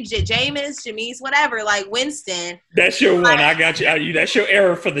his name. Jameis, Jameis, whatever. Like Winston. That's your one. I got you. That's your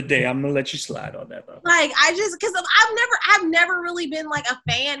error for the day. I'm gonna let you slide on that, though. Like because I've never really been like a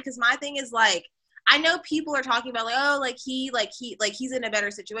fan. Because my thing is like, I know people are talking about like, oh, he's in a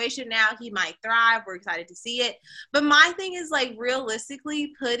better situation now. He might thrive. We're excited to see it. But my thing is like,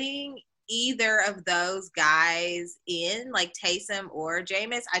 realistically, putting either of those guys in, like Taysom or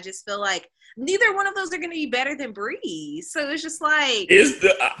Jameis, I just feel like neither one of those are going to be better than Breeze. So it's just like,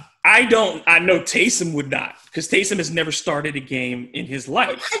 I know Taysom would not, because Taysom has never started a game in his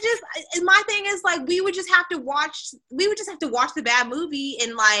life. My thing is like, we would just have to watch the bad movie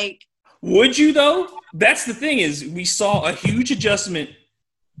and like. Would you though? That's the thing, is we saw a huge adjustment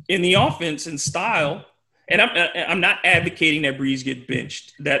in the offense and style. And I'm not advocating that Breeze get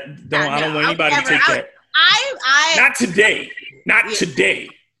benched. I don't want anybody to take that. Not today. Not today.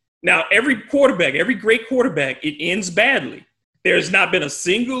 Now, every great quarterback, it ends badly. There's not been a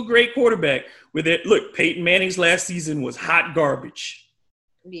single great quarterback with it. Look, Peyton Manning's last season was hot garbage.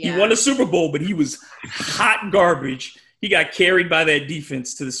 Yeah. He won a Super Bowl, but he was hot garbage. He got carried by that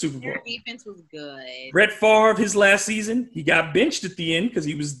defense to the Super Bowl. Their defense was good. Brett Favre, his last season, he got benched at the end because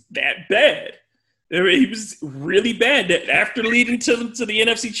he was that bad. He was really bad. After leading to the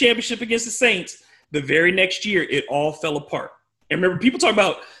NFC Championship against the Saints, the very next year, it all fell apart. And remember, people talk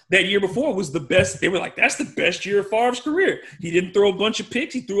about that year before was the best. They were like, that's the best year of Favre's career. He didn't throw a bunch of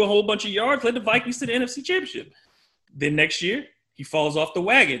picks. He threw a whole bunch of yards, led the Vikings to the NFC Championship. Then next year, he falls off the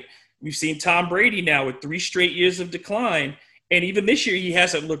wagon. We've seen Tom Brady now with 3 straight years of decline. And even this year, he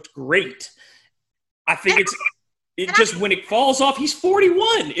hasn't looked great. I think just when it falls off, he's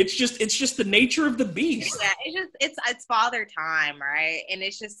 41. It's just the nature of the beast. Yeah, it's father time, right? And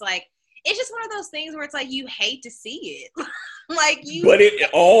it's just one of those things where it's like you hate to see it. But it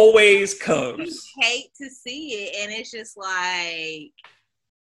always comes. You hate to see it, and it's just like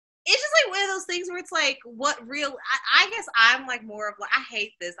one of those things where it's like, what real? I guess I'm like more of like, I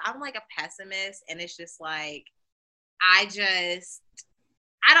hate this. I'm like a pessimist, and it's just like I'm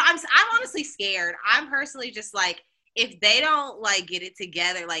honestly scared. I'm personally just like, if they don't like get it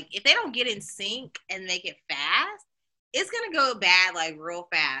together, like if they don't get in sync and make it fast, it's gonna go bad like real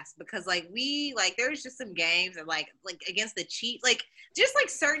fast. Because like there's just some games that like against the Chiefs, like just like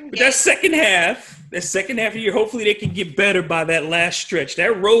certain games. That second half of the year, hopefully they can get better by that last stretch.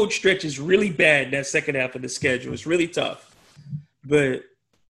 That road stretch is really bad. That second half of the schedule, it's really tough. But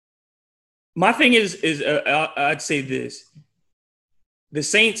my thing is I'd say this: the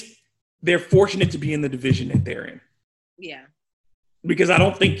Saints, they're fortunate to be in the division that they're in. Yeah. Because I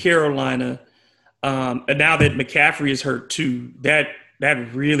don't think Carolina, and now that McCaffrey is hurt too, that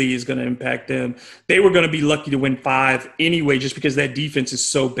really is going to impact them. They were going to be lucky to win 5 anyway, just because that defense is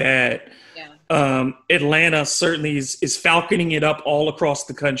so bad. Yeah. Atlanta certainly is falconing it up all across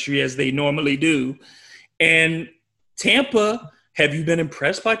the country as they normally do. And Tampa, have you been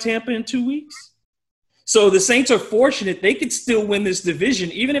impressed by Tampa in 2 weeks? So the Saints are fortunate. They could still win this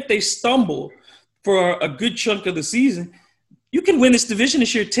division, even if they stumble for a good chunk of the season. You can win this division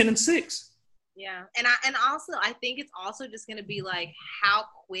this year 10-6. Yeah. And also I think it's also just going to be like how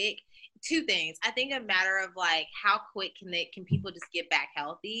quick. 2 things. I think a matter of like how quick can people just get back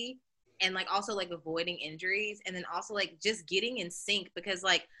healthy, and like also like avoiding injuries, and then also like just getting in sync. Because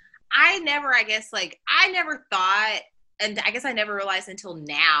like I never thought, and I guess I never realized until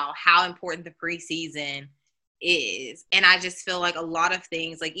now how important the preseason is. And I just feel like a lot of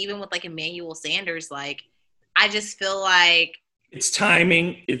things, like even with like Emmanuel Sanders, like I just feel like it's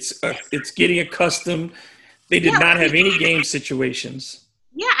timing. It's getting accustomed. They did not have any game situations.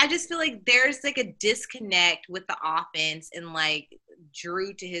 Yeah, I just feel like there's like a disconnect with the offense and like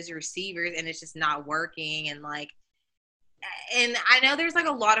Drew to his receivers, and it's just not working. And like And I know there's like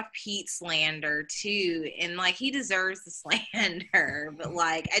a lot of Pete slander too, and like he deserves the slander, but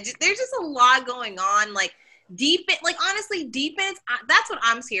like there's just a lot going on. Like defense, like honestly, defense. That's what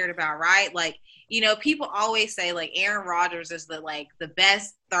I'm scared about, right? Like people always say like Aaron Rodgers is the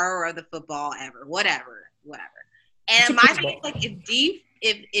best thrower of the football ever, whatever. And my thing is like if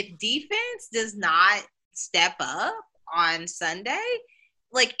defense does not step up on Sunday,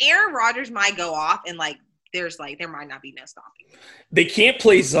 like Aaron Rodgers might go off and like. There might not be no stopping. They can't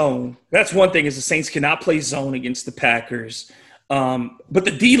play zone. That's one thing is the Saints cannot play zone against the Packers. But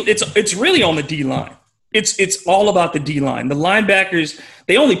it's really on the D line. It's all about the D line. The linebackers,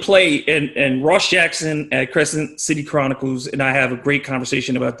 they only play, and Ross Jackson at Crescent City Chronicles and I have a great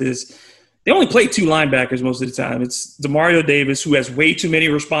conversation about this. They only play 2 linebackers most of the time. It's Demario Davis, who has way too many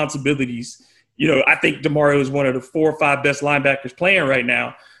responsibilities. I think Demario is one of the 4 or 5 best linebackers playing right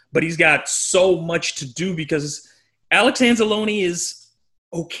now. But he's got so much to do because Alex Anzalone is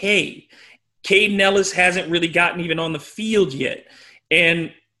okay. Caden Ellis hasn't really gotten even on the field yet.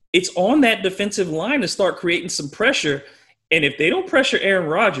 And it's on that defensive line to start creating some pressure. And if they don't pressure Aaron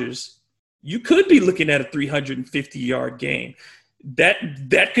Rodgers, you could be looking at a 350-yard game.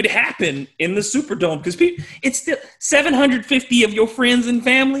 That could happen in the Superdome because it's still 750 of your friends and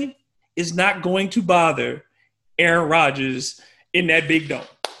family is not going to bother Aaron Rodgers in that big dome.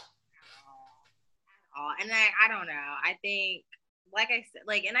 And I don't know. I think, like I said,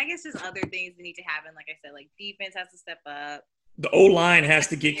 and I guess there's other things that need to happen. Like I said, defense has to step up. The O-line has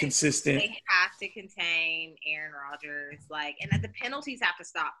to get consistent. They have to contain Aaron Rodgers. And the penalties have to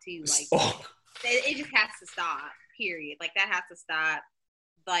stop too. It just has to stop. Period. That has to stop.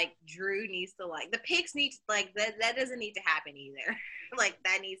 Drew needs to the picks need to, that doesn't need to happen either.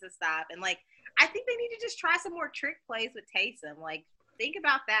 That needs to stop. And I think they need to just try some more trick plays with Taysom. Think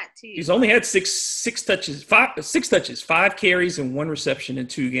about that too. He's only had six touches, 5 carries and 1 reception in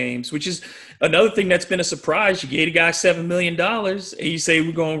 2 games, which is another thing that's been a surprise. You gave a guy $7 million and you say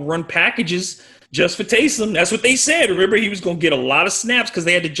we're going to run packages just for Taysom. That's what they said. Remember, he was going to get a lot of snaps because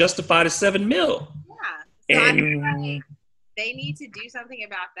they had to justify the $7 million. Yeah. So and they need to do something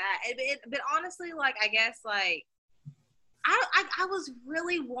about that. But honestly, I guess I was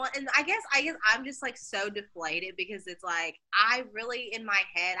really wanting. I guess I'm just so deflated because it's I really in my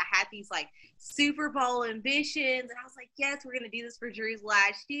head I had these Super Bowl ambitions and I was yes, we're gonna do this for Drew's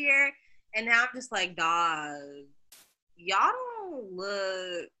last year, and now I'm just dog, y'all don't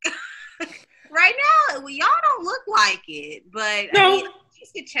look right now. Y'all don't look like it, but no. I mean,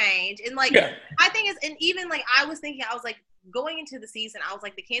 things could change. And yeah. My thing is, and even I was thinking, I was going into the season, I was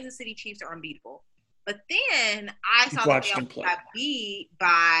the Kansas City Chiefs are unbeatable. But then I saw that they got beat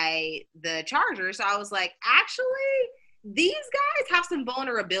by the Chargers. So I was actually, these guys have some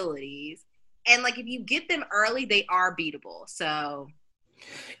vulnerabilities. And, if you get them early, they are beatable. So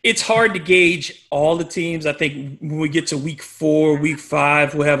it's hard to gauge all the teams. I think when we get to week 4, week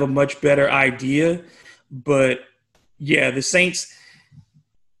 5, we'll have a much better idea. But, yeah, the Saints,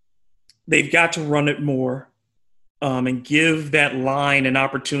 they've got to run it more. And give that line an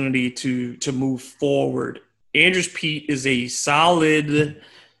opportunity to move forward. Andrews Pete is a solid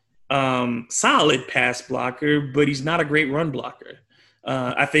pass blocker, but he's not a great run blocker.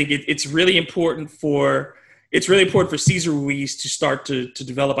 I think it's really important for Cesar Ruiz to start to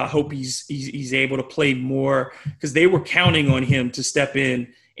develop. I hope he's able to play more because they were counting on him to step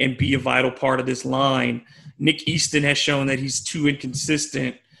in and be a vital part of this line. Nick Easton has shown that he's too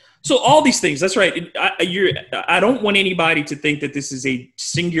inconsistent. So all these things, that's right. I don't want anybody to think that this is a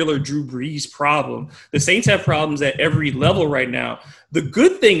singular Drew Brees problem. The Saints have problems at every level right now. The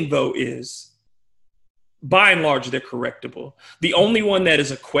good thing, though, is by and large, they're correctable. The only one that is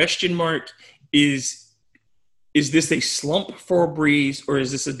a question mark is this a slump for Brees or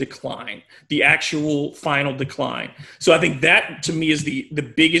is this a decline, the actual final decline? So I think that, to me, is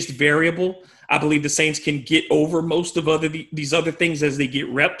the biggest variable. I believe the Saints can get over most of these other things as they get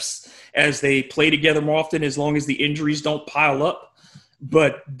reps, as they play together more often, as long as the injuries don't pile up.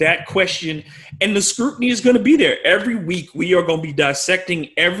 But that question and the scrutiny is going to be there. Every week we are going to be dissecting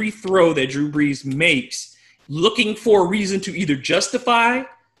every throw that Drew Brees makes, looking for a reason to either justify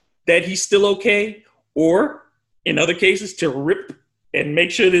that he's still okay or, in other cases, to rip and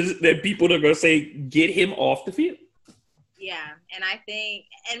make sure that people are going to say, get him off the field. Yeah, and I think,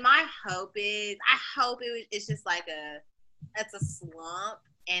 and my hope is, it's just it's a slump,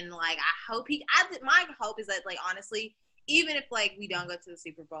 and my hope is that honestly, even if we don't go to the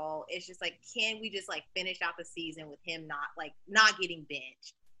Super Bowl, it's just can we just finish out the season with him not getting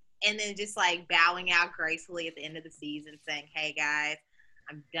benched, and then just bowing out gracefully at the end of the season, saying, hey guys,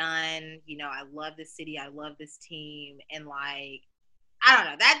 I'm done. You know, I love this city. I love this team. And like, I don't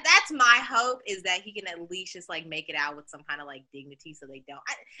know. That's my hope, is that he can at least just like make it out with some kind of like dignity, so they don't.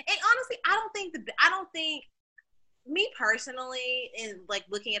 And honestly, I don't think me personally, in like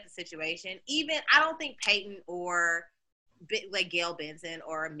looking at the situation, even I don't think Peyton or like Gail Benson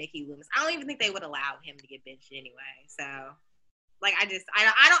or Mickey Loomis, I don't even think they would allow him to get benched anyway. So like, I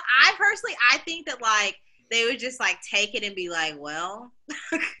personally, I think that like they would just like take it and be like, well,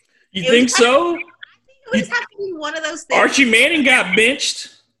 you think so? It would just have to be one of those things. Archie Manning got benched.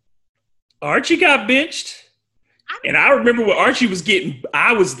 And I remember when Archie was getting,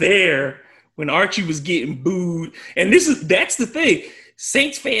 I was there when Archie was getting booed. And that's the thing.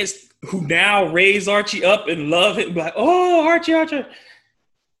 Saints fans who now raise Archie up and love him, like, oh, Archie.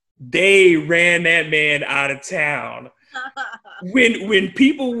 They ran that man out of town. When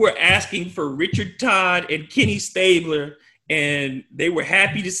people were asking for Richard Todd and Kenny Stabler, and they were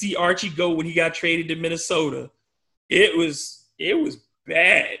happy to see Archie go when he got traded to Minnesota, it was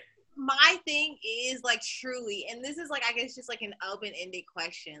bad. My thing is like, truly, and this is like, I guess just like an open-ended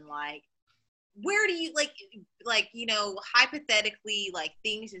question, like, where do you like, you know, hypothetically, like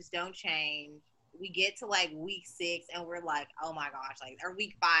things just don't change. We get to like week 6 and we're like, oh my gosh, like, or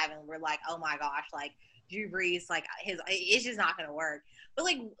week 5 and we're like, oh my gosh, like Drew Brees, like it's just not gonna work. But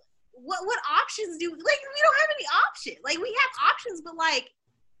like, what options do, like, we don't have any options. Like, we have options, but like,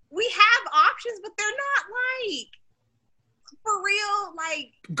 we have options, but they're not like for real.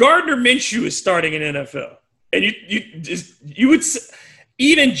 Like, Gardner Minshew is starting in NFL, and you would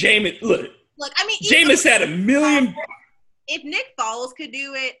even Jameis. Look, I mean, Jameis had a million. If Nick Foles could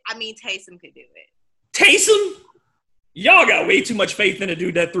do it, I mean, Taysom could do it. Taysom? Y'all got way too much faith in a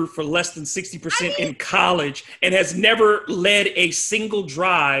dude that threw for less than 60% in college and has never led a single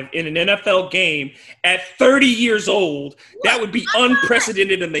drive in an NFL game at 30 years old. That would be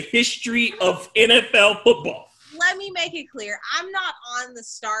unprecedented in the history of NFL football. Let me make it clear. I'm not on the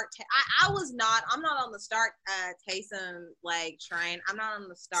start. I'm not on the start Taysom like train. I'm not on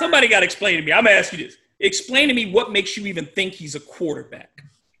the start. Somebody got to explain to me. I'm going to ask you this. Explain to me what makes you even think he's a quarterback.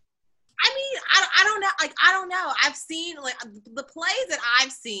 I mean, I don't know. Like, I don't know. I've seen like the plays that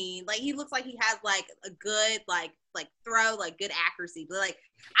I've seen. Like, he looks like he has like a good like throw, like good accuracy. But like,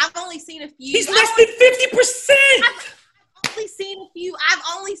 I've only seen a few. He's less than 50%. I've only seen a few. I've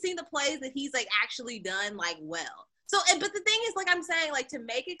only seen the plays that he's like actually done like well. So, but the thing is, like I'm saying, like, to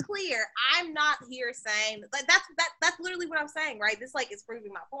make it clear, I'm not here saying like that's literally what I'm saying, right? This like is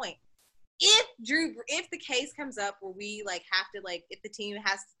proving my point. If the case comes up where we like have to like, if the team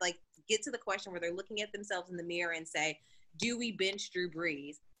has to like get to the question where they're looking at themselves in the mirror and say, do we bench Drew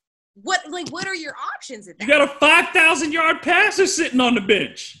Brees? What are your options at that? You got a 5,000-yard passer sitting on the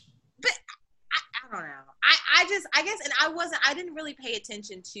bench. But I don't know. I guess, and I didn't really pay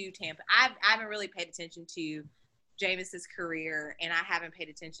attention to Tampa. I haven't really paid attention to Jameis's career, and I didn't pay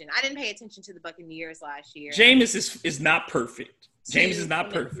attention to the Buccaneers last year. Jameis is not perfect. Jameis is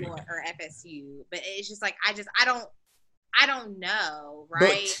not perfect. Or FSU, but it's just like I don't know,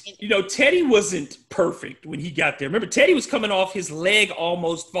 right? But, you know, Teddy wasn't perfect when he got there. Remember, Teddy was coming off his leg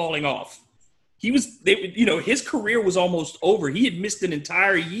almost falling off. His career was almost over. He had missed an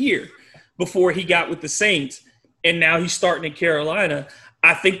entire year before he got with the Saints, and now he's starting in Carolina.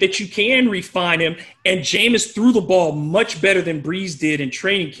 I think that you can refine him, and Jameis threw the ball much better than Brees did in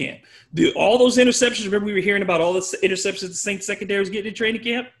training camp. All those interceptions, remember we were hearing about all the interceptions the Saints secondary was getting in training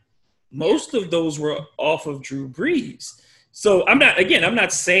camp? Most of those were off of Drew Brees. So I'm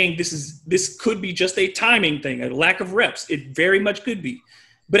not saying this could be just a timing thing, a lack of reps. It very much could be.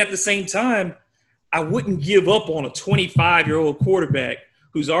 But at the same time, I wouldn't give up on a 25-year-old quarterback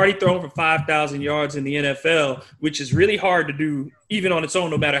who's already thrown for 5,000 yards in the NFL, which is really hard to do even on its own,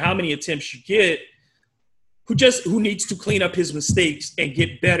 no matter how many attempts you get, who needs to clean up his mistakes and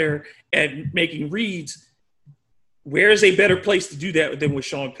get better at making reads. Where is a better place to do that than with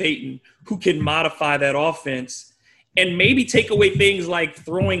Sean Payton, who can modify that offense and maybe take away things like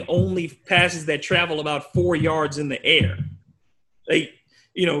throwing only passes that travel about 4 yards in the air? Like,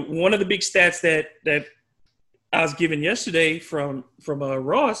 you know, one of the big stats that I was given yesterday from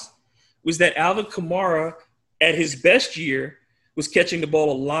Ross was that Alvin Kamara at his best year was catching the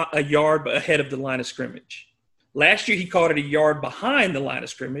ball a yard ahead of the line of scrimmage. Last year, he caught it a yard behind the line of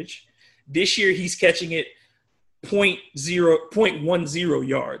scrimmage. This year, he's catching it 0.10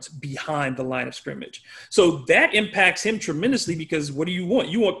 yards behind the line of scrimmage. So that impacts him tremendously, because what do you want?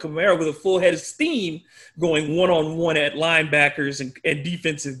 You want Kamara with a full head of steam going one-on-one at linebackers and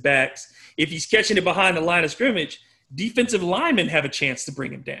defensive backs. If he's catching it behind the line of scrimmage, defensive linemen have a chance to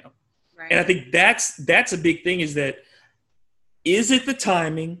bring him down. Right. And I think that's a big thing, is that Is it the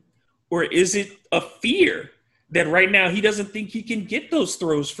timing, or is it a fear that right now he doesn't think he can get those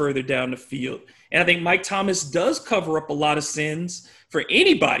throws further down the field? And I think Mike Thomas does cover up a lot of sins for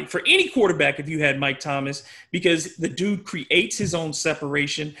anybody, for any quarterback, if you had Mike Thomas, because the dude creates his own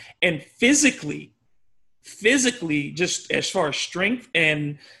separation, and physically, just as far as strength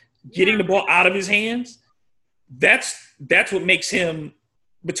and getting the ball out of his hands, that's what makes him,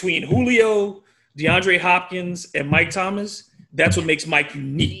 between Julio, DeAndre Hopkins, and Mike Thomas, that's what makes Mike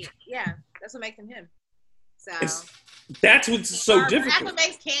unique. Yeah, that's what makes him him. So that's what's so difficult. That's what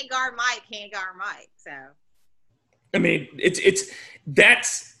makes can't guard Mike. So I mean,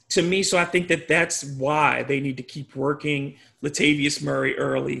 that's to me. So I think that's why they need to keep working Latavius Murray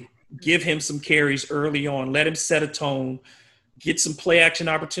early, give him some carries early on, let him set a tone, get some play action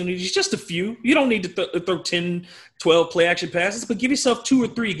opportunities, just a few. You don't need to throw 10, 12 play action passes, but give yourself 2 or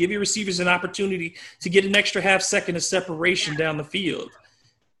 3. Give your receivers an opportunity to get an extra half second of separation down the field.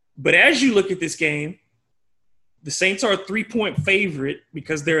 But as you look at this game, the Saints are a 3-point favorite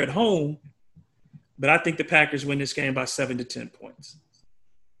because they're at home, but I think the Packers win this game by 7 to 10 points.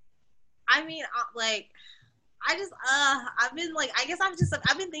 I mean, I've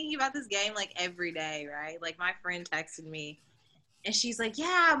been thinking about this game like every day, right? Like my friend texted me and she's like,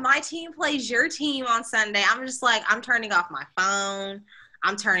 yeah, my team plays your team on Sunday. I'm just like, I'm turning off my phone.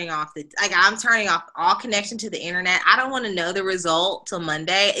 I'm turning off all connection to the internet. I don't want to know the result till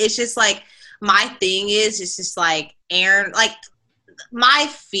Monday. It's just like, my thing is, it's just like Aaron, like my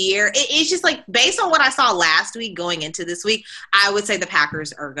fear, it's just like based on what I saw last week going into this week, I would say the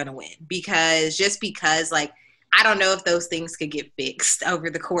Packers are going to win because like, I don't know if those things could get fixed over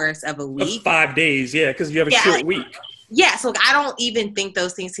the course of a week. 5 days, yeah, because you have a short week. Yeah, so I don't even think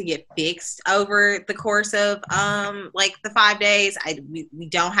those things could get fixed over the course of like the 5 days. We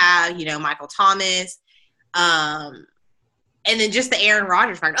don't have, Michael Thomas. And then just the Aaron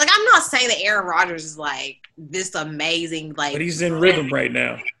Rodgers factor. Like, I'm not saying that Aaron Rodgers is like this amazing, like. But he's in rhythm right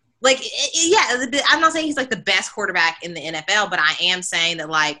now. Like, yeah, I'm not saying he's like the best quarterback in the NFL, but I am saying that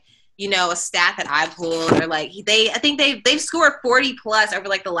like, a stat that I pulled, or like I think they've scored 40 plus over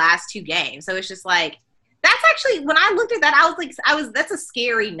like the last 2 games. So it's just like, that's actually, when I looked at that, I was like, that's a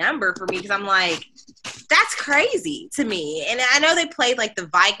scary number for me because I'm like, that's crazy to me. And I know they played like the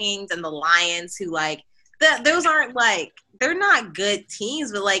Vikings and the Lions, who like, those aren't like, they're not good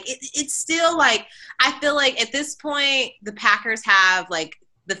teams, but like, it's still like, I feel like at this point, the Packers have like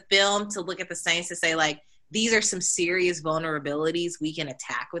the film to look at the Saints to say like, these are some serious vulnerabilities we can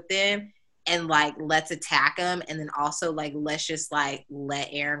attack with them, and like, let's attack them. And then also like, let's just like let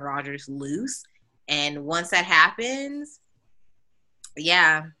Aaron Rodgers loose. And once that happens,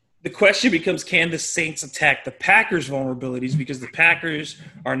 yeah. The question becomes, can the Saints attack the Packers' vulnerabilities? Because the Packers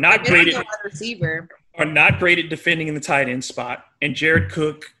are not great at defending in the tight end spot. And Jared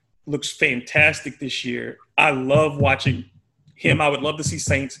Cook looks fantastic this year. I love watching him. I would love to see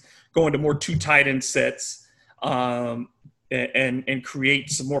Saints go into more 2 tight end sets and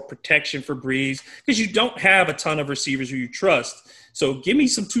create some more protection for Breeze, because you don't have a ton of receivers who you trust. So give me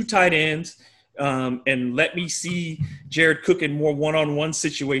some 2 tight ends. And let me see Jared Cook in more one-on-one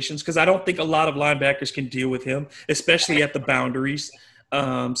situations, because I don't think a lot of linebackers can deal with him, especially at the boundaries.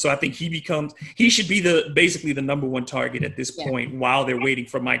 So I think he should be basically the number 1 target at this point while they're waiting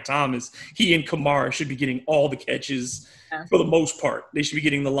for Mike Thomas. He and Kamara should be getting all the catches for the most part. They should be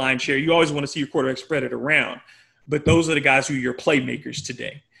getting the line share. You always want to see your quarterback spread it around, but those are the guys who are your playmakers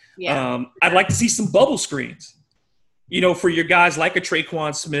today. Yeah. I'd like to see some bubble screens, for your guys like a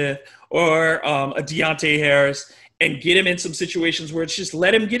Traquan Smith or a Deontay Harris, and get him in some situations where it's just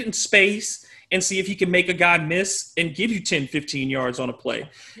let him get in space and see if he can make a guy miss and give you 10, 15 yards on a play,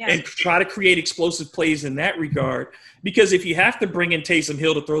 and try to create explosive plays in that regard. Because if you have to bring in Taysom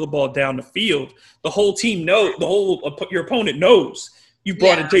Hill to throw the ball down the field, the whole team your opponent knows you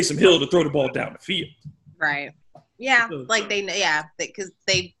brought in Taysom Hill to throw the ball down the field. Right. Yeah. Like because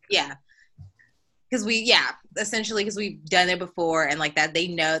essentially because we've done it before, and like that they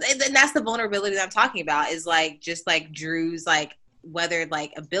know, and that's the vulnerability that I'm talking about, is like just like Drew's like, whether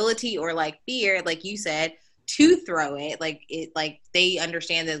like ability or like fear, like you said, to throw it, like it, like they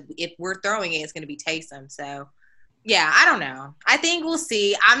understand that if we're throwing it, it's going to be Taysom. So yeah, I don't know. I think we'll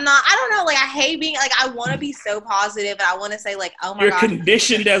see. I don't know. Like, I hate being like, I want to be so positive, and I want to say like, oh my God. You're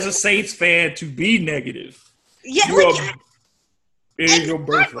conditioned as a Saints fan to be negative. Yeah. It is your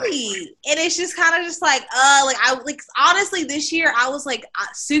birthright. And it's just kind of just like, honestly, this year I was like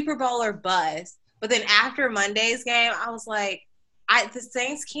Super Bowl or bust. But then after Monday's game, I was like, the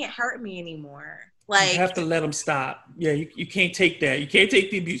Saints can't hurt me anymore. Like, you have to let them stop. Yeah, you can't take that. You can't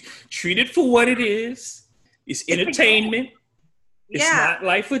take the abuse. Treat it for what it is. It's entertainment. It's not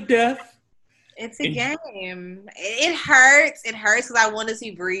life or death. It's a game. It hurts. It hurts because I want to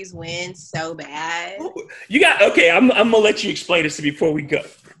see Breeze win so bad. I'm gonna let you explain this to me before we go.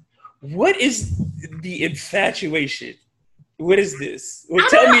 What is the infatuation? What is this?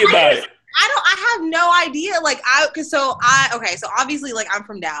 Tell me about it. I have no idea. So obviously, like, I'm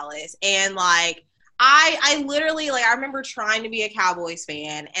from Dallas, and like I literally, like, I remember trying to be a Cowboys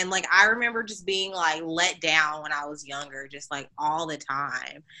fan, and like I remember just being like let down when I was younger, just like all the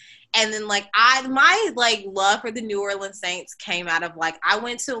time. And then like my like love for the New Orleans Saints came out of like I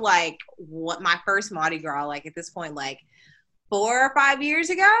went to like what my first Mardi Gras, like at this point, like 4 or 5 years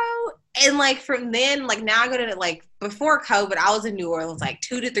ago. And like from then, like now I go to, like, before COVID, I was in New Orleans like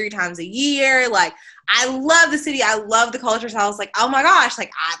 2 to 3 times a year. Like I love the city. I love the culture. So I was like, oh my gosh,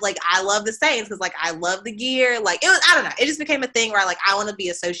 I love the Saints because like I love the gear. Like it was, I don't know. It just became a thing where like I want to be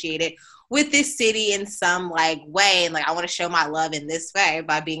associated with this city in some like way. And like I want to show my love in this way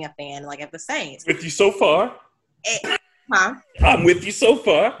by being a fan like of the Saints. With you so far. I'm with you so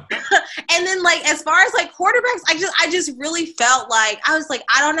far. And then like as far as like quarterbacks, I just really felt like I was like,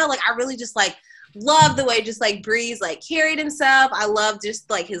 I don't know, like I really just like love the way just like Breeze like carried himself. I love just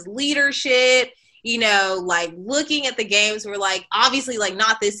like his leadership, you know, like looking at the games were like obviously like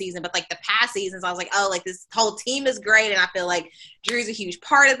not this season, but like the past seasons, I was like, oh, like this whole team is great. And I feel like Drew's a huge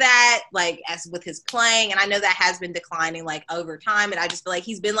part of that, like as with his playing. And I know that has been declining like over time. And I just feel like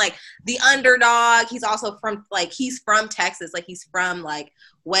he's been like the underdog. He's also from like, he's from Texas. Like he's from like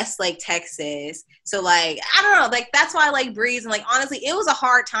Westlake, Texas. So like, I don't know, like that's why I like Breeze. And like, honestly, it was a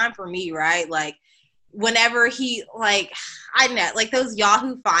hard time for me, right? Like, whenever he, like, I don't know, like those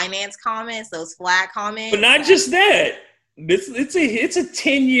Yahoo Finance comments, those flat comments. But not just that. It's a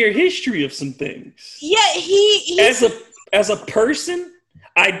 10-year history of some things. Yeah, as a person,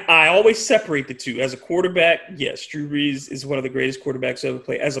 I always separate the two. As a quarterback, yes, Drew Brees is one of the greatest quarterbacks to ever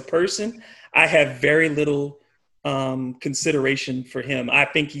play. As a person, I have very little consideration for him. I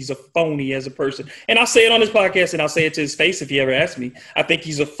think he's a phony as a person. And I'll say it on this podcast and I'll say it to his face if he ever asks me. I think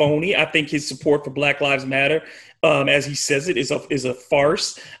he's a phony. I think his support for Black Lives Matter, as he says it, is a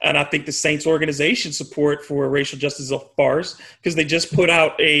farce. And I think the Saints organization support for racial justice is a farce because they just put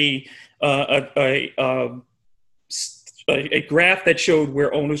out a graph that showed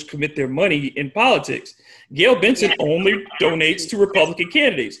where owners commit their money in politics. Gail Benson only donates to Republican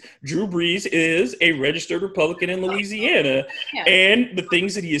candidates. Drew Brees is a registered Republican in Louisiana. Yeah. And the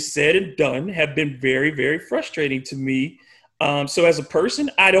things that he has said and done have been very, very frustrating to me. So as a person,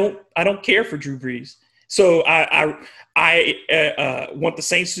 I don't care for Drew Brees. So I want the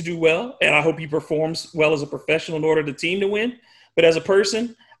Saints to do well, and I hope he performs well as a professional in order for the team to win. But as a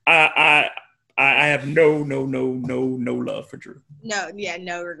person, I have no love for Drew. No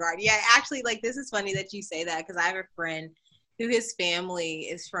regard. Yeah, actually, like, this is funny that you say that because I have a friend who his family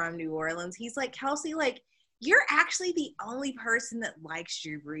is from New Orleans. He's like, Kelsey, like, you're actually the only person that likes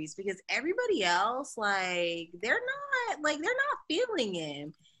Drew Brees because everybody else, like, they're not feeling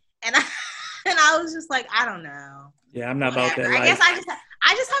him. And I was just like, I don't know. Yeah, I'm not about that. I guess I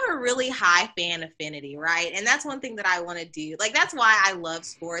just have a really high fan affinity, right? And that's one thing that I want to do. Like, that's why I love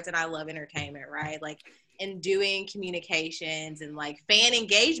sports and I love entertainment, right? Like, and doing communications and, like, fan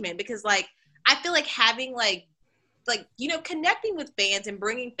engagement because, like, I feel like having, like, you know, connecting with fans and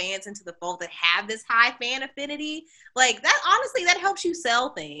bringing fans into the fold that have this high fan affinity, like, that, honestly, that helps you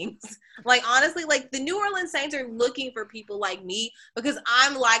sell things. Like, honestly, like, the New Orleans Saints are looking for people like me because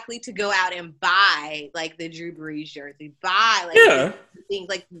I'm likely to go out and buy, like, the Drew Brees jersey, buy, like, things,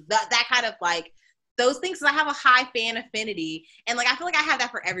 like, that kind of, like, those things. So I have a high fan affinity, and, like, I feel like I have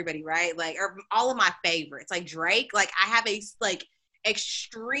that for everybody, right? Like, or all of my favorites. Like, Drake, like, I have a, like,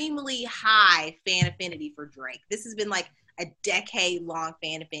 extremely high fan affinity for Drake. This has been like a decade-long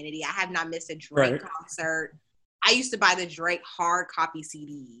fan affinity. I have not missed a Drake concert. I used to buy the Drake hard copy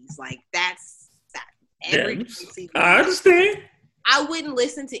CDs. Like, that's that. Every CD. I understand. I wouldn't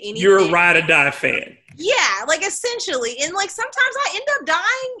listen to anything. You're a ride or die fan. Yeah, like, essentially. And, like, sometimes I end up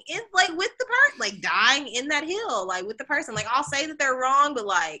dying in, like, with the person, like, dying in that hill, like, with the person. Like, I'll say that they're wrong, but,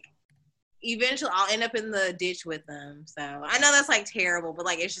 like, eventually I'll end up in the ditch with them. So I know that's, like, terrible, but,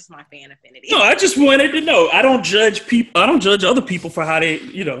 like, it's just my fan affinity. No, I just wanted to know. I don't judge people. I don't judge other people for how they,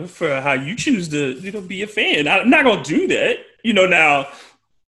 you know, for how you choose to, you know, be a fan. I'm not going to do that. You know, now,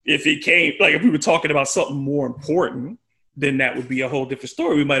 if it came, like, if we were talking about something more important, then that would be a whole different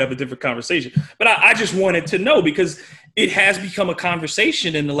story. We might have a different conversation. But I just wanted to know because it has become a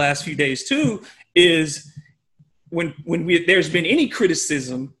conversation in the last few days, too, is when there's been any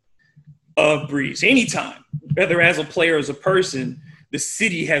criticism of Brees, anytime, whether as a player or as a person,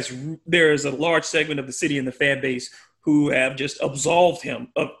 there is a large segment of the city and the fan base who have just absolved him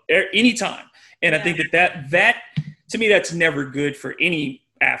of any time. And I think that to me, that's never good for any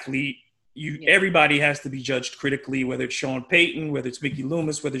athlete. Everybody has to be judged critically, whether it's Sean Payton, whether it's Mickey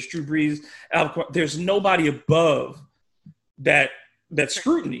Loomis, whether it's Drew Brees. There's nobody above that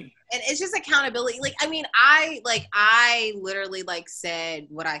scrutiny. And it's just accountability. Like, I mean, I literally like said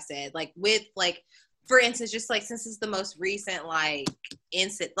what I said, like with like, for instance, just like, since it's the most recent, like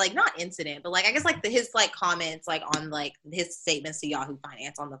incident, like not incident, but like, I guess like his like comments, like on like his statements to Yahoo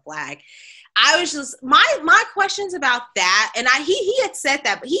Finance on the flag. I was just, my questions about that. And he had said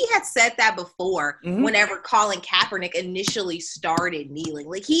that, but he had said that before, whenever Colin Kaepernick initially started kneeling,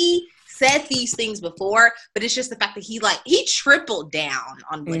 like he said these things before, but it's just the fact that he tripled down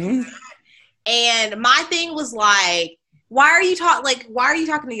on what he said. And my thing was like, why are you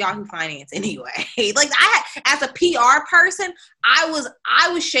talking to Yahoo Finance anyway? Like, as a PR person, I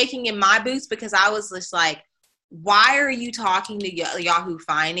was shaking in my boots, because I was just like, why are you talking to Yahoo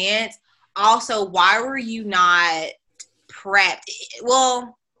Finance? Also, why were you not prepped?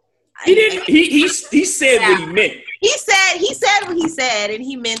 Well, he didn't. He said what he meant. He said what he said, and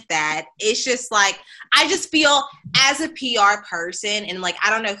he meant that. It's just like, I just feel as a PR person, and like, I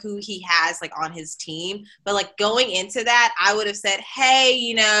don't know who he has like on his team, but like going into that, I would have said, hey,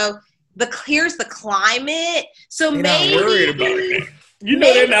 you know, here's the climate. So they're maybe not worried about that.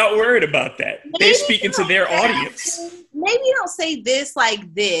 They're not worried about that. They're speaking to their audience. Maybe you don't say this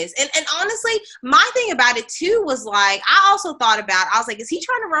like this. And honestly, my thing about it too was like, I also thought about, I was like, is he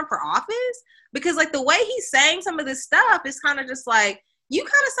trying to run for office? Because like the way he's saying some of this stuff is kind of just like, you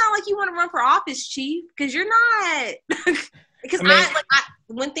kind of sound like you want to run for office, Chief, because you're not. Because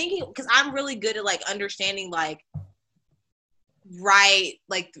when thinking, because I'm really good at like understanding like, right,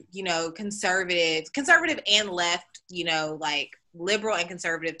 like, you know, conservative and left, you know, like liberal and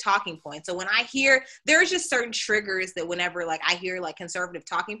conservative talking points. So when I hear, there's just certain triggers that whenever like I hear like conservative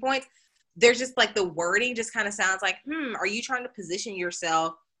talking points, there's just like the wording just kind of sounds like, are you trying to position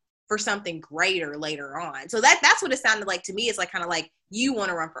yourself for something greater later on? So that's what it sounded like to me. It's like kind of like you want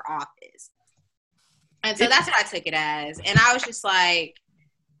to run for office. And so that's what I took it as. And I was just like,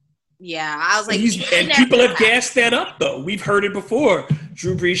 yeah, I was like, and people have gassed that up though. We've heard it before.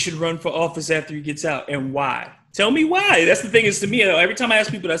 Drew Brees should run for office after he gets out. And why? Tell me why. That's the thing is, to me, every time I ask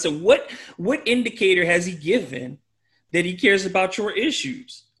people, I say, what indicator has he given that he cares about your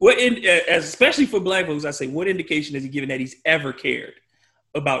issues? Especially for Black folks, I say, what indication has he given that he's ever cared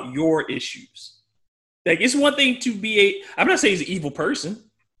about your issues? Like, it's one thing to be I'm not saying he's an evil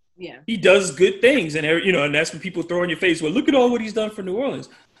person. Yeah. He does good things. And, you know, and that's when people throw in your face, well, look at all what he's done for New Orleans.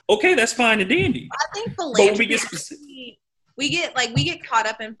 Okay, that's fine and dandy. I think philanthropy, we get caught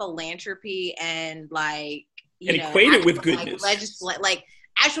up in philanthropy and like, you know, equate it with goodness, like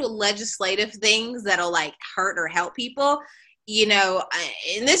actual legislative things that'll like hurt or help people, you know.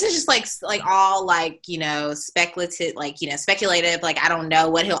 And this is just like all like, you know, speculative, like, you know, speculative. Like, I don't know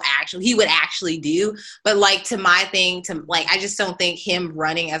what he would actually do, but like to my thing, to like, I just don't think him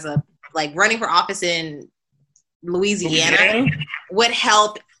running for office in Louisiana would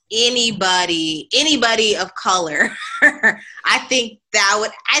help anybody of color. I think that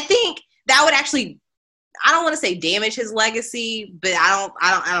would actually, I don't want to say damage his legacy, but I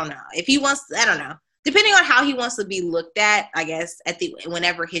don't know. If he wants, I don't know. Depending on how he wants to be looked at, I guess,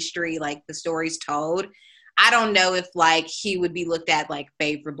 whenever history, like the story's told, I don't know if like he would be looked at like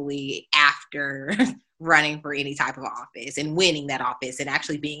favorably after running for any type of office and winning that office and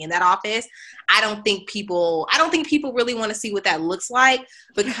actually being in that office. I don't think people really want to see what that looks like,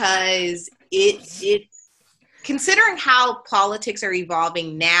 because it considering how politics are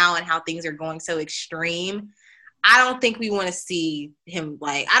evolving now and how things are going so extreme, I don't think we want to see him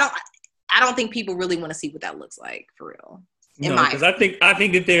like, I don't think people really want to see what that looks like for real. No, because I think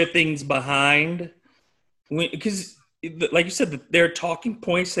that there are things behind, because like you said, there are talking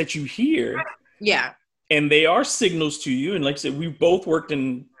points that you hear. Yeah. And they are signals to you. And like I said, we both worked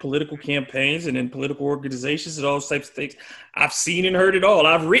in political campaigns and in political organizations and all those types of things. I've seen and heard it all.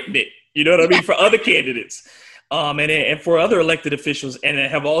 I've written it, you know what I mean, for other candidates. And for other elected officials, and I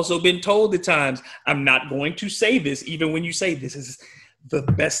have also been told at times, I'm not going to say this, even when you say this is the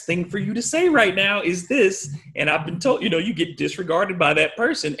best thing for you to say right now is this. And I've been told, you know, you get disregarded by that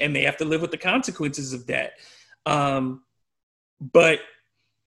person and they have to live with the consequences of that. But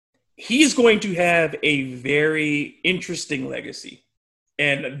he's going to have a very interesting legacy.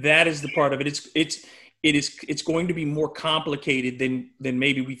 And that is the part of it. It's going to be more complicated than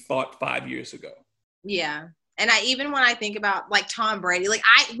maybe we thought 5 years ago. Yeah. And when I think about like Tom Brady, like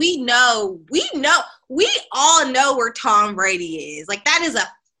we all know where Tom Brady is. Like that is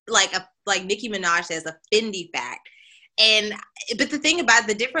like Nicki Minaj says, a Fendi fact. But the thing about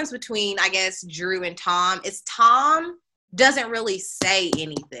the difference between, I guess, Drew and Tom is Tom doesn't really say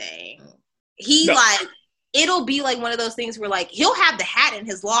anything. He No. like, it'll be like one of those things where like he'll have the hat in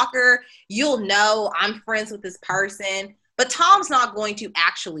his locker. You'll know I'm friends with this person, but Tom's not going to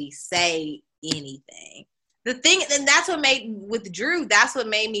actually say anything. The thing, and that's what made with Drew, that's what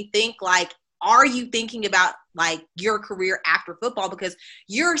made me think like, are you thinking about like your career after football? Because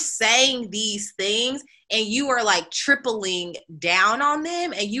you're saying these things and you are like tripling down on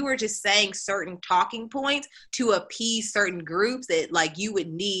them, and you are just saying certain talking points to appease certain groups that like you would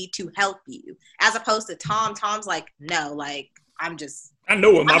need to help you, as opposed to Tom. Tom's like, no, like I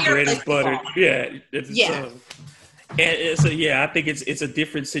know what my here bread to is play buttered. football. Yeah. Yeah. And so I think it's a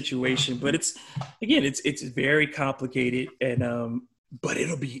different situation, but it's very complicated, and but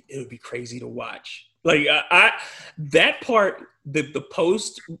it'll be crazy to watch. Like I that part, the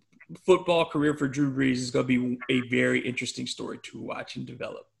post football career for Drew Brees is going to be a very interesting story to watch and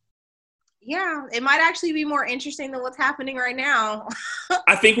develop. Yeah, it might actually be more interesting than what's happening right now.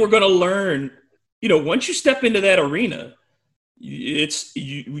 I think we're going to learn, once you step into that arena,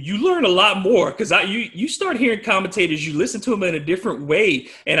 you learn a lot more, because you start hearing commentators, you listen to them in a different way,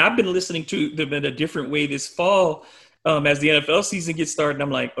 and I've been listening to them in a different way this fall as the NFL season gets started.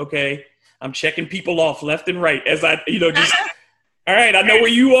 I'm like, okay, I'm checking people off left and right as I just all right, I know where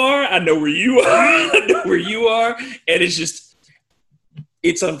you are, I know where you are, I know where you are, and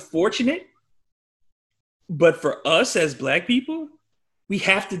it's unfortunate, but for us as Black people, we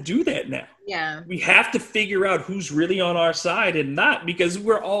have to do that now. Yeah. We have to figure out who's really on our side and not, because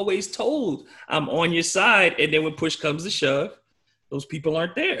we're always told I'm on your side. And then when push comes to shove, those people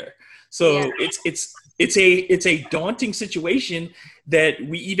aren't there. So it's a daunting situation that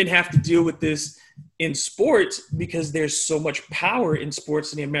we even have to deal with this in sports, because there's so much power in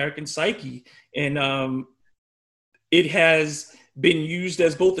sports in the American psyche. And it has been used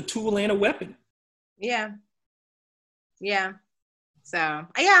as both a tool and a weapon. Yeah. Yeah. So,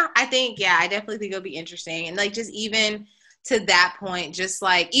 yeah, I definitely think it'll be interesting. And like, just even to that point, just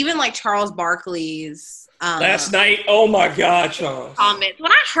like, even like Charles Barkley's last night, oh my God, Charles. Comments.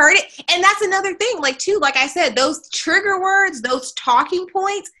 When I heard it, and that's another thing, like too, like I said, those trigger words, those talking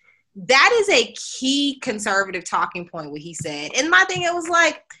points, that is a key conservative talking point, what he said. And my thing, it was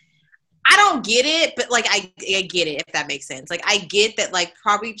like, I don't get it, but like I get it, if that makes sense. Like I get that, like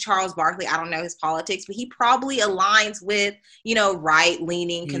probably Charles Barkley, I don't know his politics, but he probably aligns with,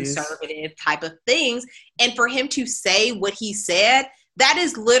 right-leaning, conservative type of things. And for him to say what he said, that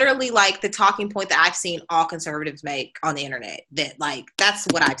is literally like the talking point that I've seen all conservatives make on the internet. That like, that's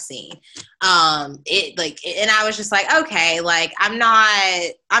what I've seen. And I was just like, okay, like I'm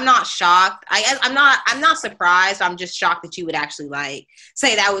not shocked. I'm not surprised. I'm just shocked that you would actually like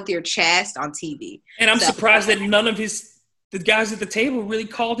say that with your chest on TV. And I'm surprised that none of the guys at the table really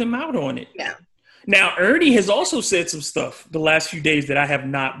called him out on it. Yeah. Now, Ernie has also said some stuff the last few days that I have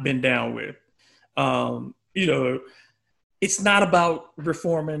not been down with. It's not about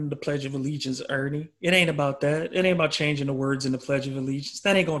reforming the Pledge of Allegiance, Ernie. It ain't about that. It ain't about changing the words in the Pledge of Allegiance.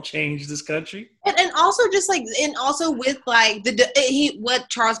 That ain't gonna change this country. And also just like, and also with like what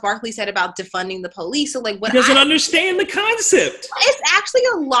Charles Barkley said about defunding the police. So like, what he doesn't understand the concept. It's actually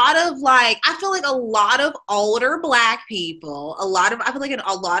a lot of like, I feel like a lot of older Black people, I feel like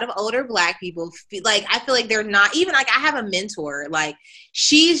a lot of older Black people like, I feel like they're not even like, I have a mentor, like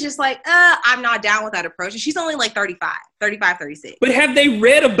she's just like, I'm not down with that approach. And she's only like 35, 36. But have they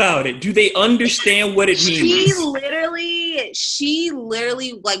read about it? Do they understand what it means? She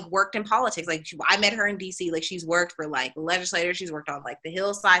literally like worked in politics. Like I met her in DC. Like she's worked for like legislators. She's worked on like the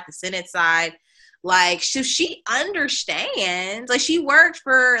Hill side, the Senate side. Like so she understands. Like she worked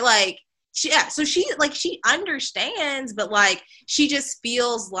for like she understands, but like she just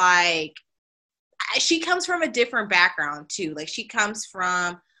feels like she comes from a different background too. Like she comes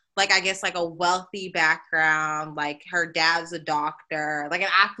from like, I guess like a wealthy background, like her dad's a doctor, like an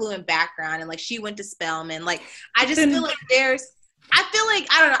affluent background. And like, she went to Spelman. Like, I just feel like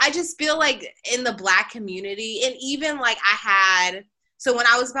I don't know. I just feel like in the Black community, and even like so when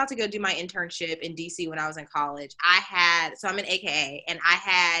I was about to go do my internship in DC when I was in college, so I'm in AKA, and I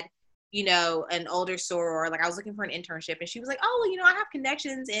had, an older soror, like I was looking for an internship, and she was like, oh, well, I have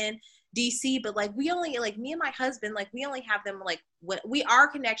connections in DC, but like we only, like me and my husband, like we only have them like our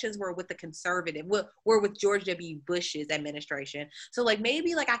connections were with the conservative, we're with George W. Bush's administration. So like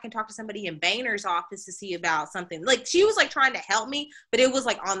maybe like I can talk to somebody in Boehner's office to see about something. Like she was like trying to help me, but it was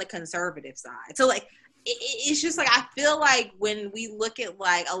like on the conservative side. So like it's just like I feel like when we look at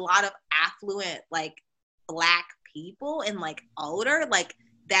like a lot of affluent like Black people and like older, like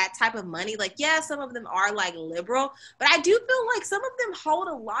that type of money, like, yeah, some of them are like liberal, but I do feel like some of them hold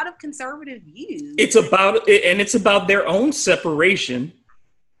a lot of conservative views. It's about their own separation.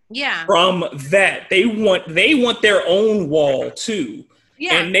 Yeah. From that, they want their own wall too.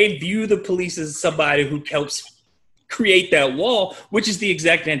 Yeah. And they view the police as somebody who helps create that wall, which is the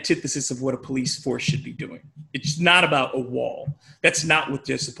exact antithesis of what a police force should be doing. It's not about a wall. That's not what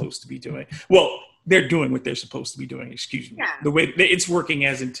they're supposed to be doing. Well, they're doing what they're supposed to be doing, excuse me. Yeah. The way it's working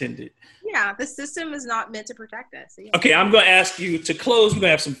as intended. Yeah, the system is not meant to protect us. So yeah. Okay, I'm going to ask you to close. We're going to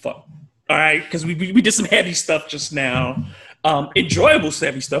have some fun. All right, because we did some heavy stuff just now. Enjoyable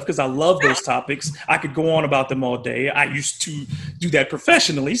heavy stuff, because I love those topics. I could go on about them all day. I used to do that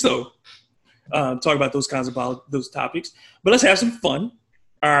professionally, so talk about those kinds of those topics. But let's have some fun.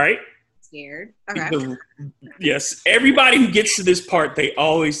 All right. Scared. Okay. Yes. Everybody who gets to this part, they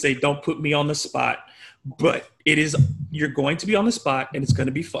always say, "Don't put me on the spot." But you're going to be on the spot, and it's going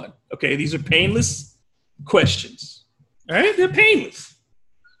to be fun. Okay. These are painless questions. All right. They're painless.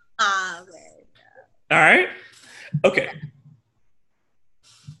 Okay. All right. Okay.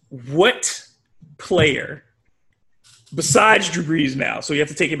 What player, besides Drew Brees now, so you have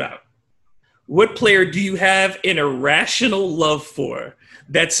to take him out, what player do you have an irrational love for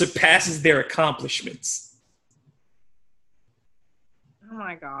that surpasses their accomplishments? Oh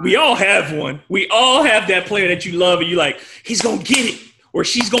my God. We all have one. We all have that player that you love and you're like, he's going to get it or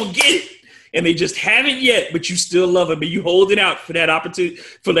she's going to get it. And they just haven't yet, but you still love them. And you hold it out for that opportunity,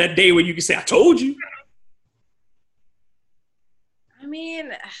 for that day when you can say, I told you. I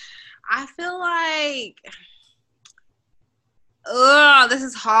mean, I feel like, this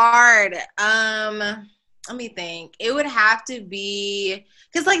is hard. Let me think. It would have to be,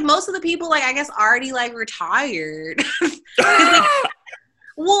 because like most of the people, like I guess already like retired.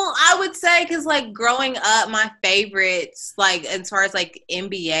 Well, I would say because like growing up, my favorites, like as far as like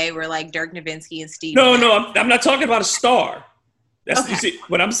NBA, were like Dirk Nowitzki and Steve. No, I'm not talking about a star. That's Okay. You see,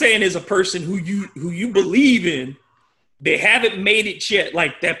 what I'm saying is a person who you believe in. They haven't made it yet.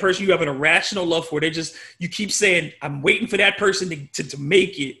 Like that person you have an irrational love for. You keep saying, I'm waiting for that person to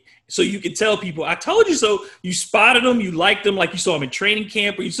make it. So you can tell people, I told you so. You spotted them, you liked them, like you saw them in training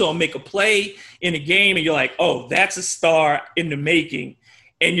camp, or you saw them make a play in a game, and you're like, oh, that's a star in the making.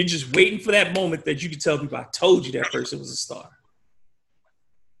 And you're just waiting for that moment that you can tell people, I told you that person was a star.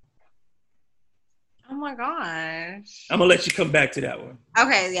 Oh my gosh. I'm going to let you come back to that one.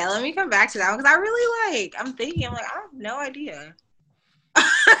 Okay, yeah, let me come back to that one because I really I'm thinking, I have no idea.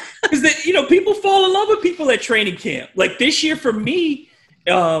 Because people fall in love with people at training camp. Like this year for me,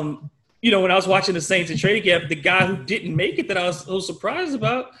 when I was watching the Saints in training camp, the guy who didn't make it that I was so surprised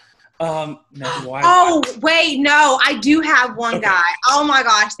about. Wait, no, I do have one Okay. guy. Oh my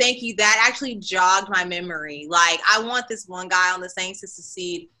gosh, thank you. That actually jogged my memory. Like, I want this one guy on the Saints to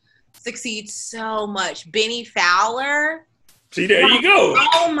succeed so much. Benny Fowler. See, there you go.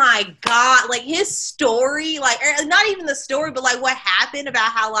 Oh my God. Like his story, not even the story, but like what happened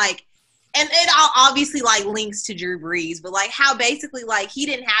about how like, and it obviously like links to Drew Brees, but like how basically like he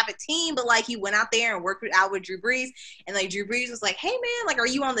didn't have a team, but like he went out there and worked out with Drew Brees, and like Drew Brees was like, hey man, like, are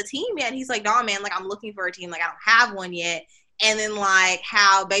you on the team yet? And he's like, no man, like I'm looking for a team, like I don't have one yet. And then like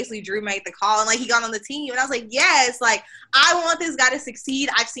how basically Drew made the call and like he got on the team, and I was like, yes, like I want this guy to succeed.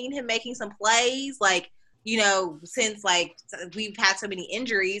 I've seen him making some plays, like, since like we've had so many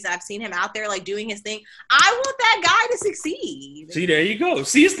injuries, I've seen him out there like doing his thing. I want that guy to succeed. See, there you go.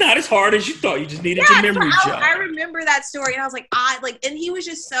 See, it's not as hard as you thought. You just needed your memory jog. I remember that story, and I was like, and he was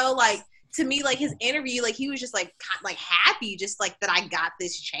just so like, to me, like his interview, like he was just like happy, just like that I got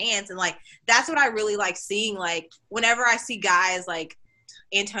this chance, and like that's what I really like seeing. Like whenever I see guys like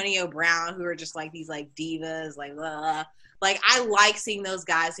Antonio Brown who are just like these like divas, like blah. Like, I like seeing those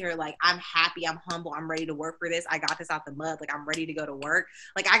guys who are like, I'm happy, I'm humble, I'm ready to work for this. I got this out the mud. Like, I'm ready to go to work.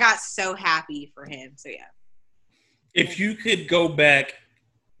 Like, I got so happy for him. So, yeah. If you could go back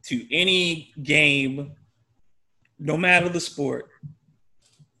to any game, no matter the sport,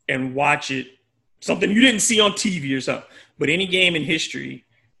 and watch it, something you didn't see on TV or something, but any game in history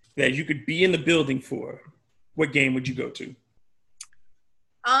that you could be in the building for, what game would you go to?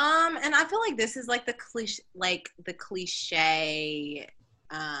 And I feel like this is like the cliche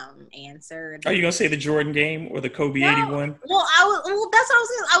answer. Are you gonna say the Jordan game or the Kobe 81? Well, that's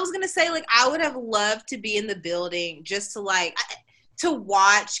what I was gonna say. Like, I would have loved to be in the building just to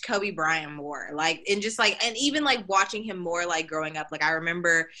watch Kobe Bryant more, like, and just like, and even like watching him more, like growing up. Like, I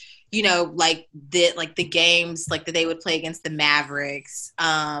remember, like the games like that they would play against the Mavericks,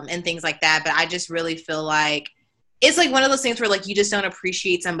 and things like that. But I just really feel like it's like one of those things where like you just don't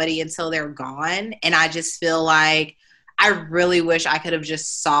appreciate somebody until they're gone. And I just feel like I really wish I could have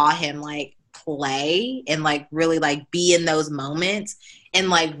just saw him like play and like really like be in those moments and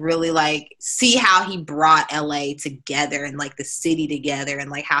like really like see how he brought LA together and like the city together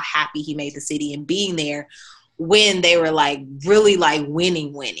and like how happy he made the city and being there when they were like really like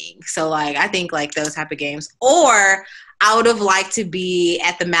winning. So like I think like those type of games. Or I would have liked to be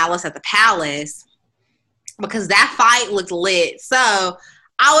at the Malice at the Palace because that fight looked lit. So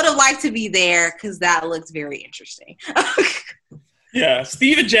I would have liked to be there because that looks very interesting. Yeah,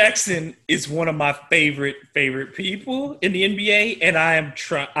 Steven Jackson is one of my favorite people in the NBA, and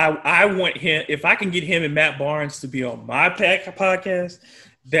I want him. If I can get him and Matt Barnes to be on my podcast,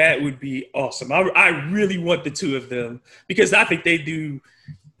 that would be awesome. I really want the two of them because I think they do.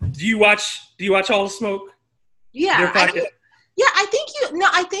 Do you watch All the Smoke? Yeah, I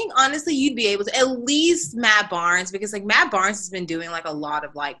think honestly you'd be able to at least Matt Barnes because like Matt Barnes has been doing like a lot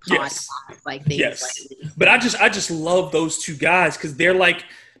of like podcasts like things lately. But I just love those two guys because they're like,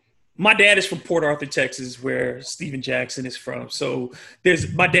 my dad is from Port Arthur, Texas, where Steven Jackson is from. So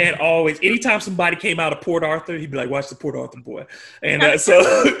my dad always, anytime somebody came out of Port Arthur, he'd be like, watch the Port Arthur boy. And so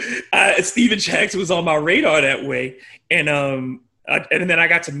Steven Jackson was on my radar that way. And then I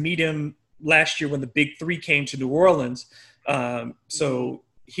got to meet him last year when the Big Three came to New Orleans. So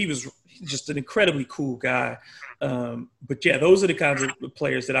he was just an incredibly cool guy. But yeah, those are the kinds of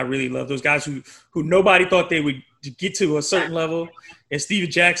players that I really love. Those guys who nobody thought they would get to a certain level. And Steven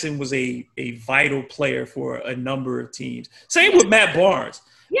Jackson was a vital player for a number of teams. Same with Matt Barnes.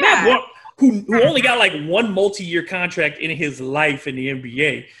 Yeah. Matt Barnes, who only got like one multi-year contract in his life in the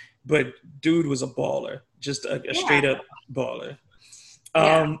NBA, but dude was a baller, just a straight up baller.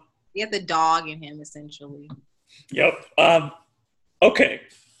 You have the dog in him essentially. Yep. Okay.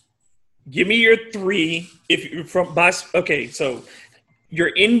 Give me your three. If you're so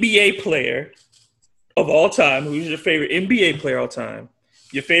your NBA player of all time. Who's your favorite NBA player of all time?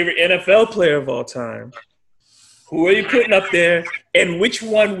 Your favorite NFL player of all time? Who are you putting up there? And which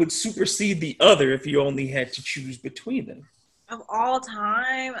one would supersede the other if you only had to choose between them? Of all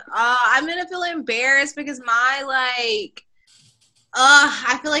time? I'm going to feel embarrassed because I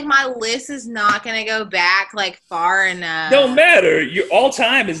feel like my list is not going to go back like far enough. Don't matter. Your all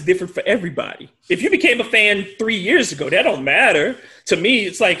time is different for everybody. If you became a fan 3 years ago, that don't matter. To me,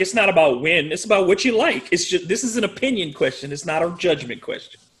 it's like, it's not about when, it's about what you like. It's just, this is an opinion question. It's not a judgment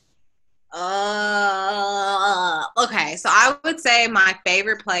question. Okay. So I would say my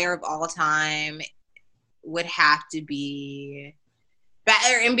favorite player of all time would have to be, or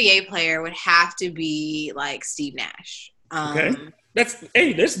NBA player would have to be like Steve Nash. Okay.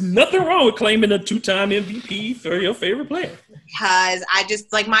 There's nothing wrong with claiming a 2-time MVP for your favorite player. Because I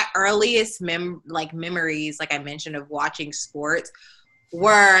just like my earliest memories, like I mentioned, of watching sports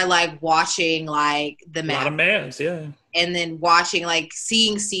were like watching like the Mavs. A lot of Mavs, yeah. And then watching like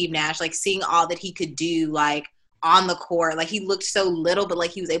seeing Steve Nash, like seeing all that he could do like on the court. Like he looked so little, but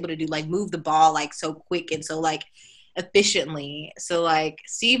like he was able to do like move the ball like so quick and so like efficiently. So like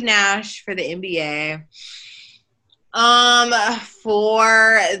Steve Nash for the NBA.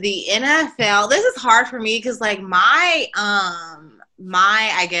 For the NFL, this is hard for me because like my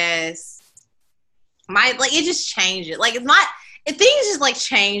like it just changed it. Like it's not, things just like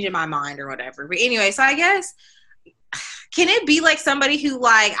change in my mind or whatever. But anyway, so I guess, can it be like somebody who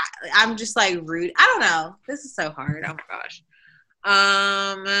like I'm just like rude? I don't know. This is so hard. Oh my gosh.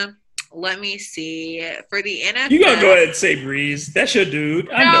 Let me see. For the NFL, you gotta go ahead and say Breeze. That's your dude.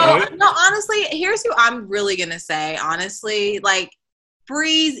 I know it. No, honestly, here's who I'm really gonna say. Honestly, like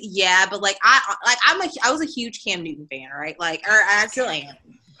Breeze, yeah, but like I was a huge Cam Newton fan, right? Like, or I still am.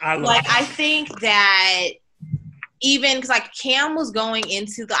 I think that even because like Cam was going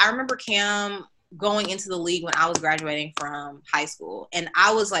into I remember Cam going into the league when I was graduating from high school. And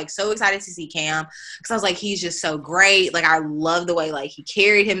I was like so excited to see Cam because I was like, he's just so great. Like I love the way like he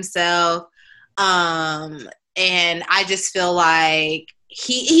carried himself. And I just feel like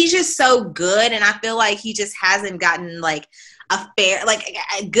he's just so good. And I feel like he just hasn't gotten like a fair, like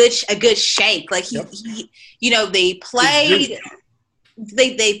a good shake. Like he you know, they played,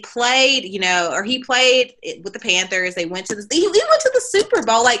 or he played with the Panthers. They went to he went to the Super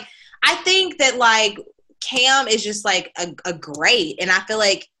Bowl. Like, I think that like Cam is just like a great, and I feel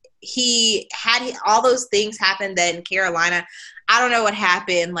like he had all those things happen that in Carolina. I don't know what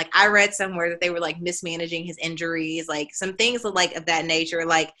happened. Like I read somewhere that they were like mismanaging his injuries, like some things of that nature.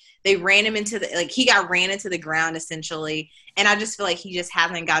 Like they ran him into he got ran into the ground essentially. And I just feel like he just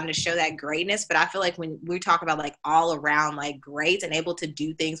hasn't gotten to show that greatness. But I feel like when we talk about like all around like greats and able to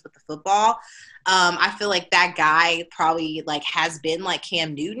do things with the football, I feel like that guy probably like has been like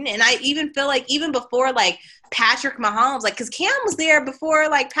Cam Newton. And I even feel like even before like Patrick Mahomes, like, because Cam was there before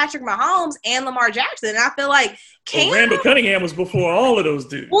like Patrick Mahomes and Lamar Jackson. And I feel like Cam. Randall Cunningham was before all of those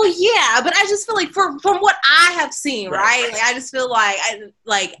dudes. Well, yeah, but I just feel like from what I have seen, right? Like, I just feel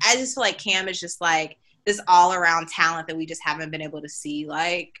like Cam is just like this all around talent that we just haven't been able to see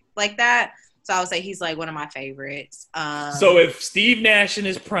like that. So I would say he's like one of my favorites. So if Steve Nash in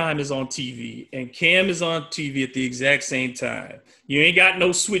his prime is on TV and Cam is on TV at the exact same time, you ain't got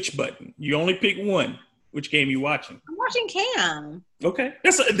no switch button. You only pick one. Which game you watching? I'm watching Cam. Okay,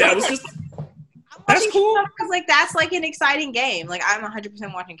 that's cool. Because like that's like an exciting game. Like I'm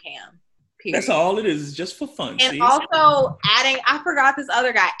 100% watching Cam. Period. That's all it is just for fun. And also I forgot this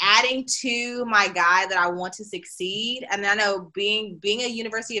other guy, adding to my guy that I want to succeed. And I know being a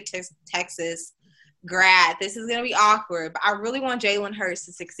University of Texas grad, this is going to be awkward, but I really want Jalen Hurts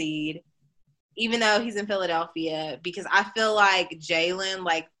to succeed, even though he's in Philadelphia, because I feel like Jalen,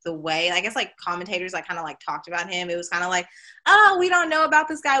 like the way, I guess like commentators like kind of like talked about him. It was kind of like, oh, we don't know about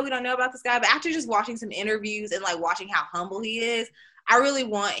this guy. We don't know about this guy. But after just watching some interviews and like watching how humble he is, I really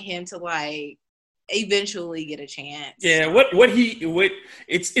want him to like eventually get a chance. Yeah,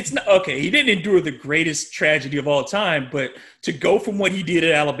 it's not okay. He didn't endure the greatest tragedy of all time, but to go from what he did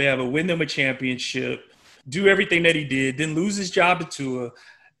at Alabama, win them a championship, do everything that he did, then lose his job to Tua,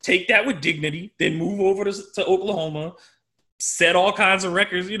 take that with dignity, then move over to Oklahoma, set all kinds of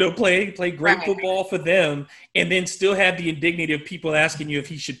records, play great football for them, and then still have the indignity of people asking you if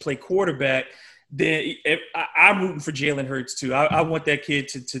he should play quarterback. Then I'm rooting for Jalen Hurts too. I want that kid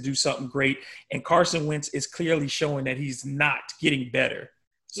to do something great. And Carson Wentz is clearly showing that he's not getting better.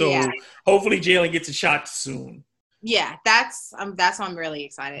 So hopefully Jalen gets a shot soon. Yeah, that's what I'm really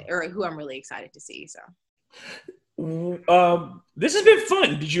excited, or who I'm really excited to see. So this has been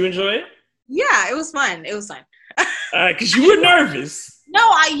fun. Did you enjoy it? Yeah, it was fun. Because you were nervous.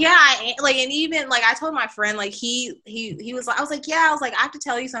 No, and even like I told my friend, like he was like, I was like, I have to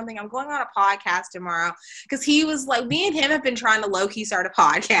tell you something. I'm going on a podcast tomorrow, because he was like, me and him have been trying to low key start a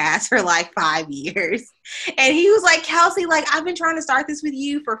podcast for like 5 years, and he was like, Kelsey, like I've been trying to start this with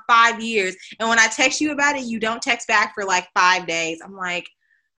you for 5 years, and when I text you about it, you don't text back for like 5 days. I'm like,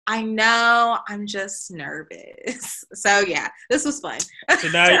 I know, I'm just nervous. So yeah, this was fun. So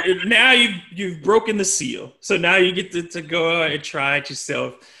now you've broken the seal. So now you get to go out and try it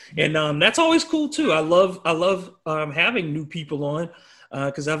yourself, and that's always cool too. I love having new people on,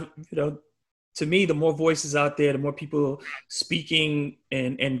 because to me, the more voices out there, the more people speaking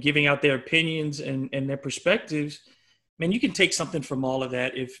and giving out their opinions and their perspectives. Man, you can take something from all of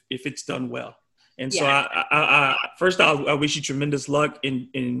that if it's done well. And so I wish you tremendous luck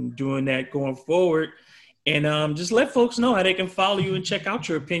in doing that going forward. And just let folks know how they can follow you and check out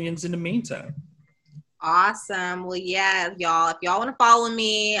your opinions in the meantime. Awesome. Well, yeah, y'all, if y'all want to follow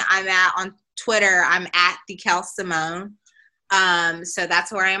me, on Twitter, I'm at the Kel Simone. So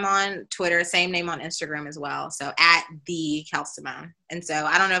that's where I am on Twitter. Same name on Instagram as well. So at the Kel Simone. And so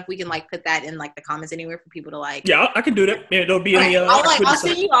I don't know if we can like put that in like the comments anywhere for people to like. Yeah, I can do that. Yeah, it'll be in the. I'll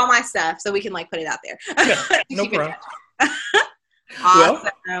send you all my stuff so we can like put it out there. Yeah, no problem.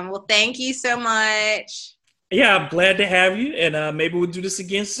 Awesome. Well, thank you so much. Yeah, I'm glad to have you, and maybe we'll do this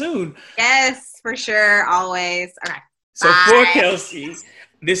again soon. Yes, for sure. Always. Okay. So bye. for Kelsey,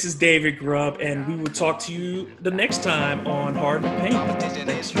 this is David Grubb, and we will talk to you the next time on Hard to Paint.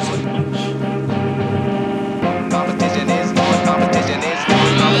 Thanks so much.